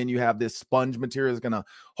cloth, and then you have this sponge material that's going to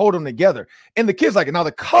hold them together. And the kids like it. Now,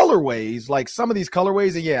 the colorways, like some of these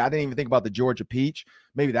colorways, and yeah, I didn't even think about the Georgia Peach.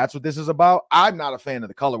 Maybe that's what this is about. I'm not a fan of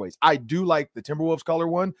the colorways. I do like the Timberwolves color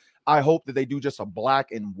one. I hope that they do just a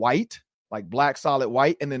black and white, like black solid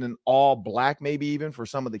white, and then an all black maybe even for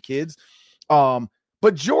some of the kids.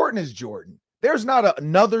 But Jordan is Jordan. There's not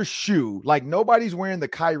another shoe. Like nobody's wearing the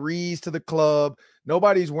Kyries to the club.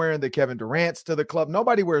 Nobody's wearing the Kevin Durant's to the club.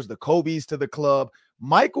 Nobody wears the Kobe's to the club.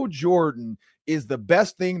 Michael Jordan is the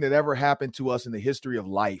best thing that ever happened to us in the history of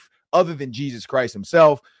life, other than Jesus Christ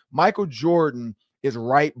himself. Michael Jordan is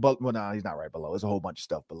right, but well, no, he's not right below. There's a whole bunch of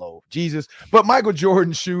stuff below Jesus, but Michael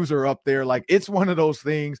Jordan's shoes are up there. Like it's one of those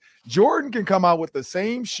things. Jordan can come out with the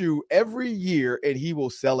same shoe every year and he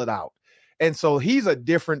will sell it out. And so he's a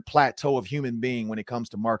different plateau of human being when it comes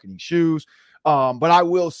to marketing shoes. But I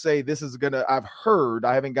will say this is I've heard,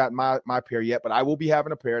 I haven't gotten my pair yet, but I will be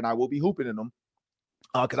having a pair and I will be hooping in them.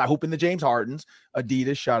 Because I hoop in the James Hardens,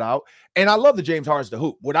 Adidas, shout out. And I love the James Hardens to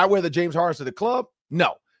hoop. Would I wear the James Hardens to the club?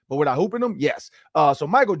 No. But would I hoop in them? Yes. So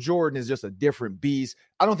Michael Jordan is just a different beast.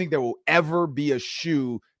 I don't think there will ever be a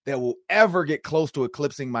shoe that will ever get close to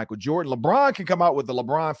eclipsing Michael Jordan. LeBron can come out with the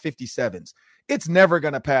LeBron 57s. It's never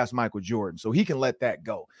going to pass Michael Jordan, so he can let that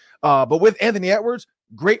go. But with Anthony Edwards,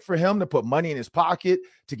 great for him to put money in his pocket,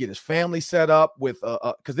 to get his family set up with,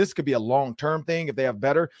 because this could be a long-term thing if they have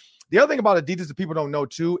better. The other thing about Adidas that people don't know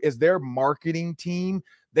too is their marketing team.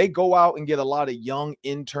 They go out and get a lot of young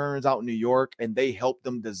interns out in New York, and they help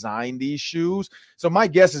them design these shoes. So my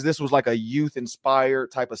guess is this was like a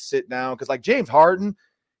youth-inspired type of sit-down, because like James Harden,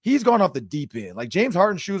 he's gone off the deep end. Like James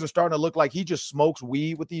Harden's shoes are starting to look like he just smokes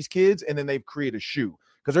weed with these kids, and then they've created a shoe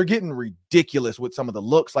because they're getting ridiculous with some of the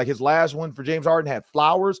looks. Like his last one for James Harden had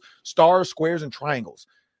flowers, stars, squares, and triangles.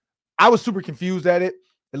 I was super confused at it.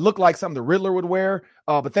 It looked like something the Riddler would wear,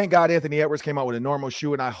 but thank God Anthony Edwards came out with a normal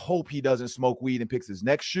shoe, and I hope he doesn't smoke weed and picks his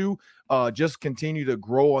next shoe. Just continue to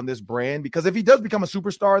grow on this brand, because if he does become a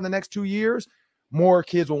superstar in the next 2 years, more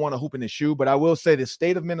kids will want to hoop in his shoe. But I will say the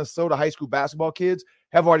state of Minnesota high school basketball kids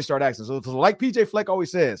have already started asking. So like PJ Fleck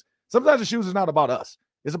always says, sometimes the shoes is not about us.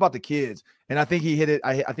 It's about the kids. And I think he hit it.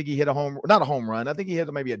 I think he hit not a home run. I think he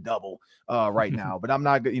hit maybe a double right now. But I'm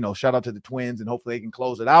not, shout out to the Twins, and hopefully they can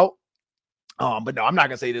close it out. But no, I'm not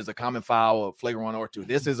gonna say there's a common foul or flagrant one or two.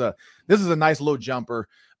 This is a nice little jumper.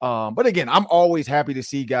 But again, I'm always happy to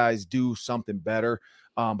see guys do something better.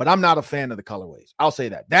 But I'm not a fan of the colorways. I'll say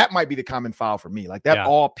that. That might be the common foul for me. Like that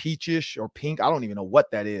all peachish or pink. I don't even know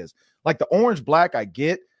what that is. Like the orange black I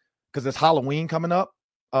get because it's Halloween coming up.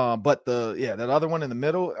 But that other one in the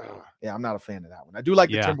middle, I'm not a fan of that one. I do like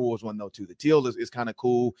the Timberwolves one though too. The teal is kind of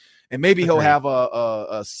cool, and maybe he'll have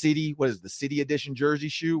a city. What is the city edition jersey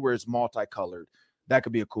shoe where it's multicolored? That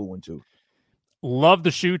could be a cool one too. Love the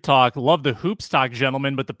shoe talk, love the hoops talk,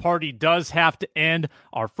 gentlemen. But the party does have to end.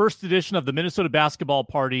 Our first edition of the Minnesota Basketball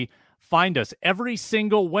Party. Find us every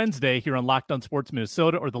single Wednesday here on Locked On Sports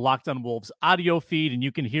Minnesota or the Locked On Wolves audio feed, and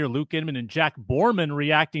you can hear Luke Inman and Jack Borman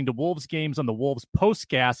reacting to Wolves games on the Wolves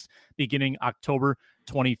postcast beginning October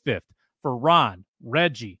 25th. For Ron,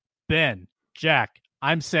 Reggie, Ben, Jack,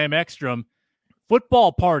 I'm Sam Ekstrom.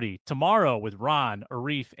 Football Party tomorrow with Ron,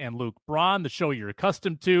 Arif, and Luke Braun, the show you're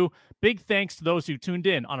accustomed to. Big thanks to those who tuned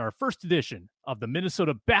in on our first edition of the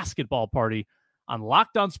Minnesota Basketball Party on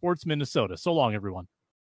Locked On Sports Minnesota. So long, everyone.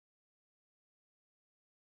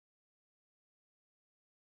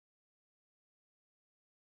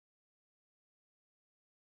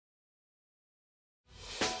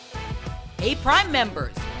 Hey, Prime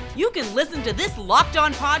members, you can listen to this Locked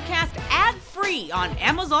On podcast ad-free on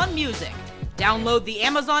Amazon Music. Download the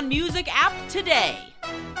Amazon Music app today.